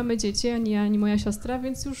my nie mamy dzieci, ani ja, ani moja siostra,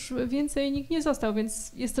 więc już więcej nikt nie został,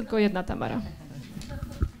 więc jest tylko jedna Tamara.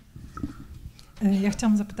 Ja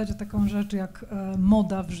chciałam zapytać o taką rzecz jak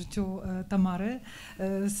moda w życiu Tamary.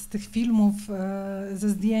 Z tych filmów, ze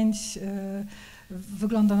zdjęć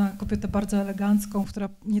wygląda na kobietę bardzo elegancką, która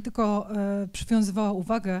nie tylko przywiązywała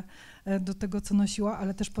uwagę do tego, co nosiła,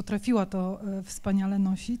 ale też potrafiła to wspaniale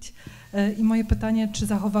nosić. I moje pytanie, czy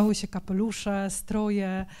zachowały się kapelusze,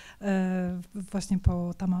 stroje właśnie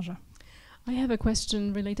po Tamarze? I have a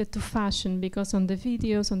question related to fashion, because on the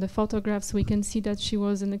videos, on the photographs, we can see that she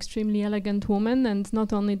was an extremely elegant woman, and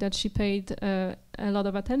not only that she paid a lot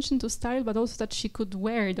of attention to style, but also that she could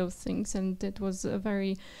wear those things, and it was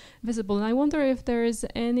very visible. And I wonder if there is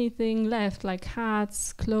anything left, like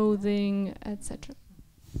hats, clothing, etc.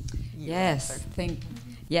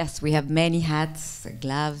 Yes, we have many hats,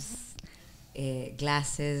 gloves,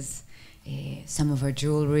 glasses, some of her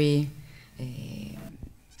jewelry,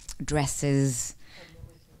 dresses,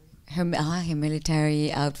 her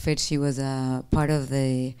military outfit. She was a part of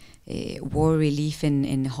the war relief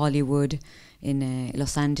in Hollywood, in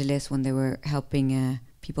Los Angeles, when they were helping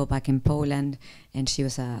people back in Poland, and she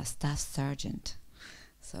was a staff sergeant.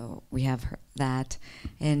 So we have that,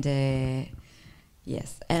 and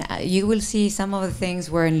yes, you will see some of the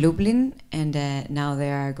things were in Lublin, and now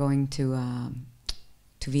they are going to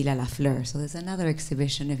Villa La Fleur. So there's another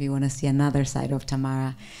exhibition if you want to see another side of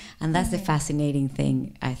Tamara. And that's the fascinating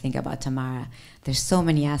thing, I think, about Tamara. There's so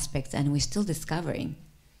many aspects, and we're still discovering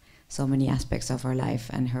so many aspects of her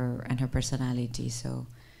life and her personality. So,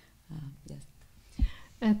 yes.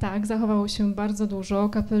 Tak, zachowało się bardzo dużo,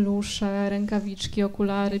 kapelusze, rękawiczki,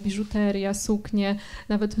 okulary, biżuteria, suknie,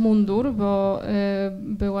 nawet mundur, bo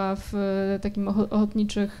była w takim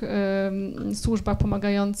ochotniczych służbach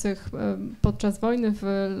pomagających podczas wojny w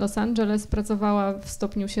Los Angeles, pracowała w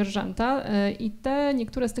stopniu sierżanta i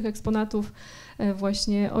niektóre z tych eksponatów,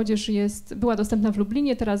 właśnie odzież była dostępna w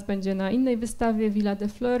Lublinie, teraz będzie na innej wystawie Villa de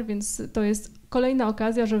Fleur, więc to jest kolejna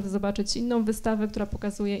okazja, żeby zobaczyć inną wystawę, która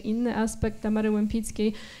pokazuje inny aspekt Tamary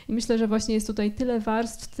Łempickiej i myślę, że właśnie jest tutaj tyle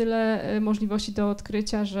warstw, tyle możliwości do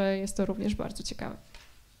odkrycia, że jest to również bardzo ciekawe.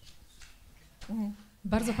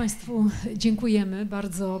 Bardzo Państwu dziękujemy,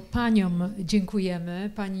 bardzo Paniom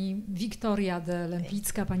dziękujemy. Pani Wiktoria de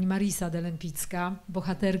Lempicka, Pani Marisa de Lempicka,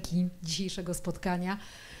 bohaterki dzisiejszego spotkania.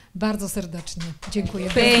 Bardzo serdecznie dziękuję.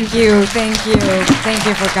 Thank you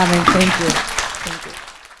for coming. Thank you.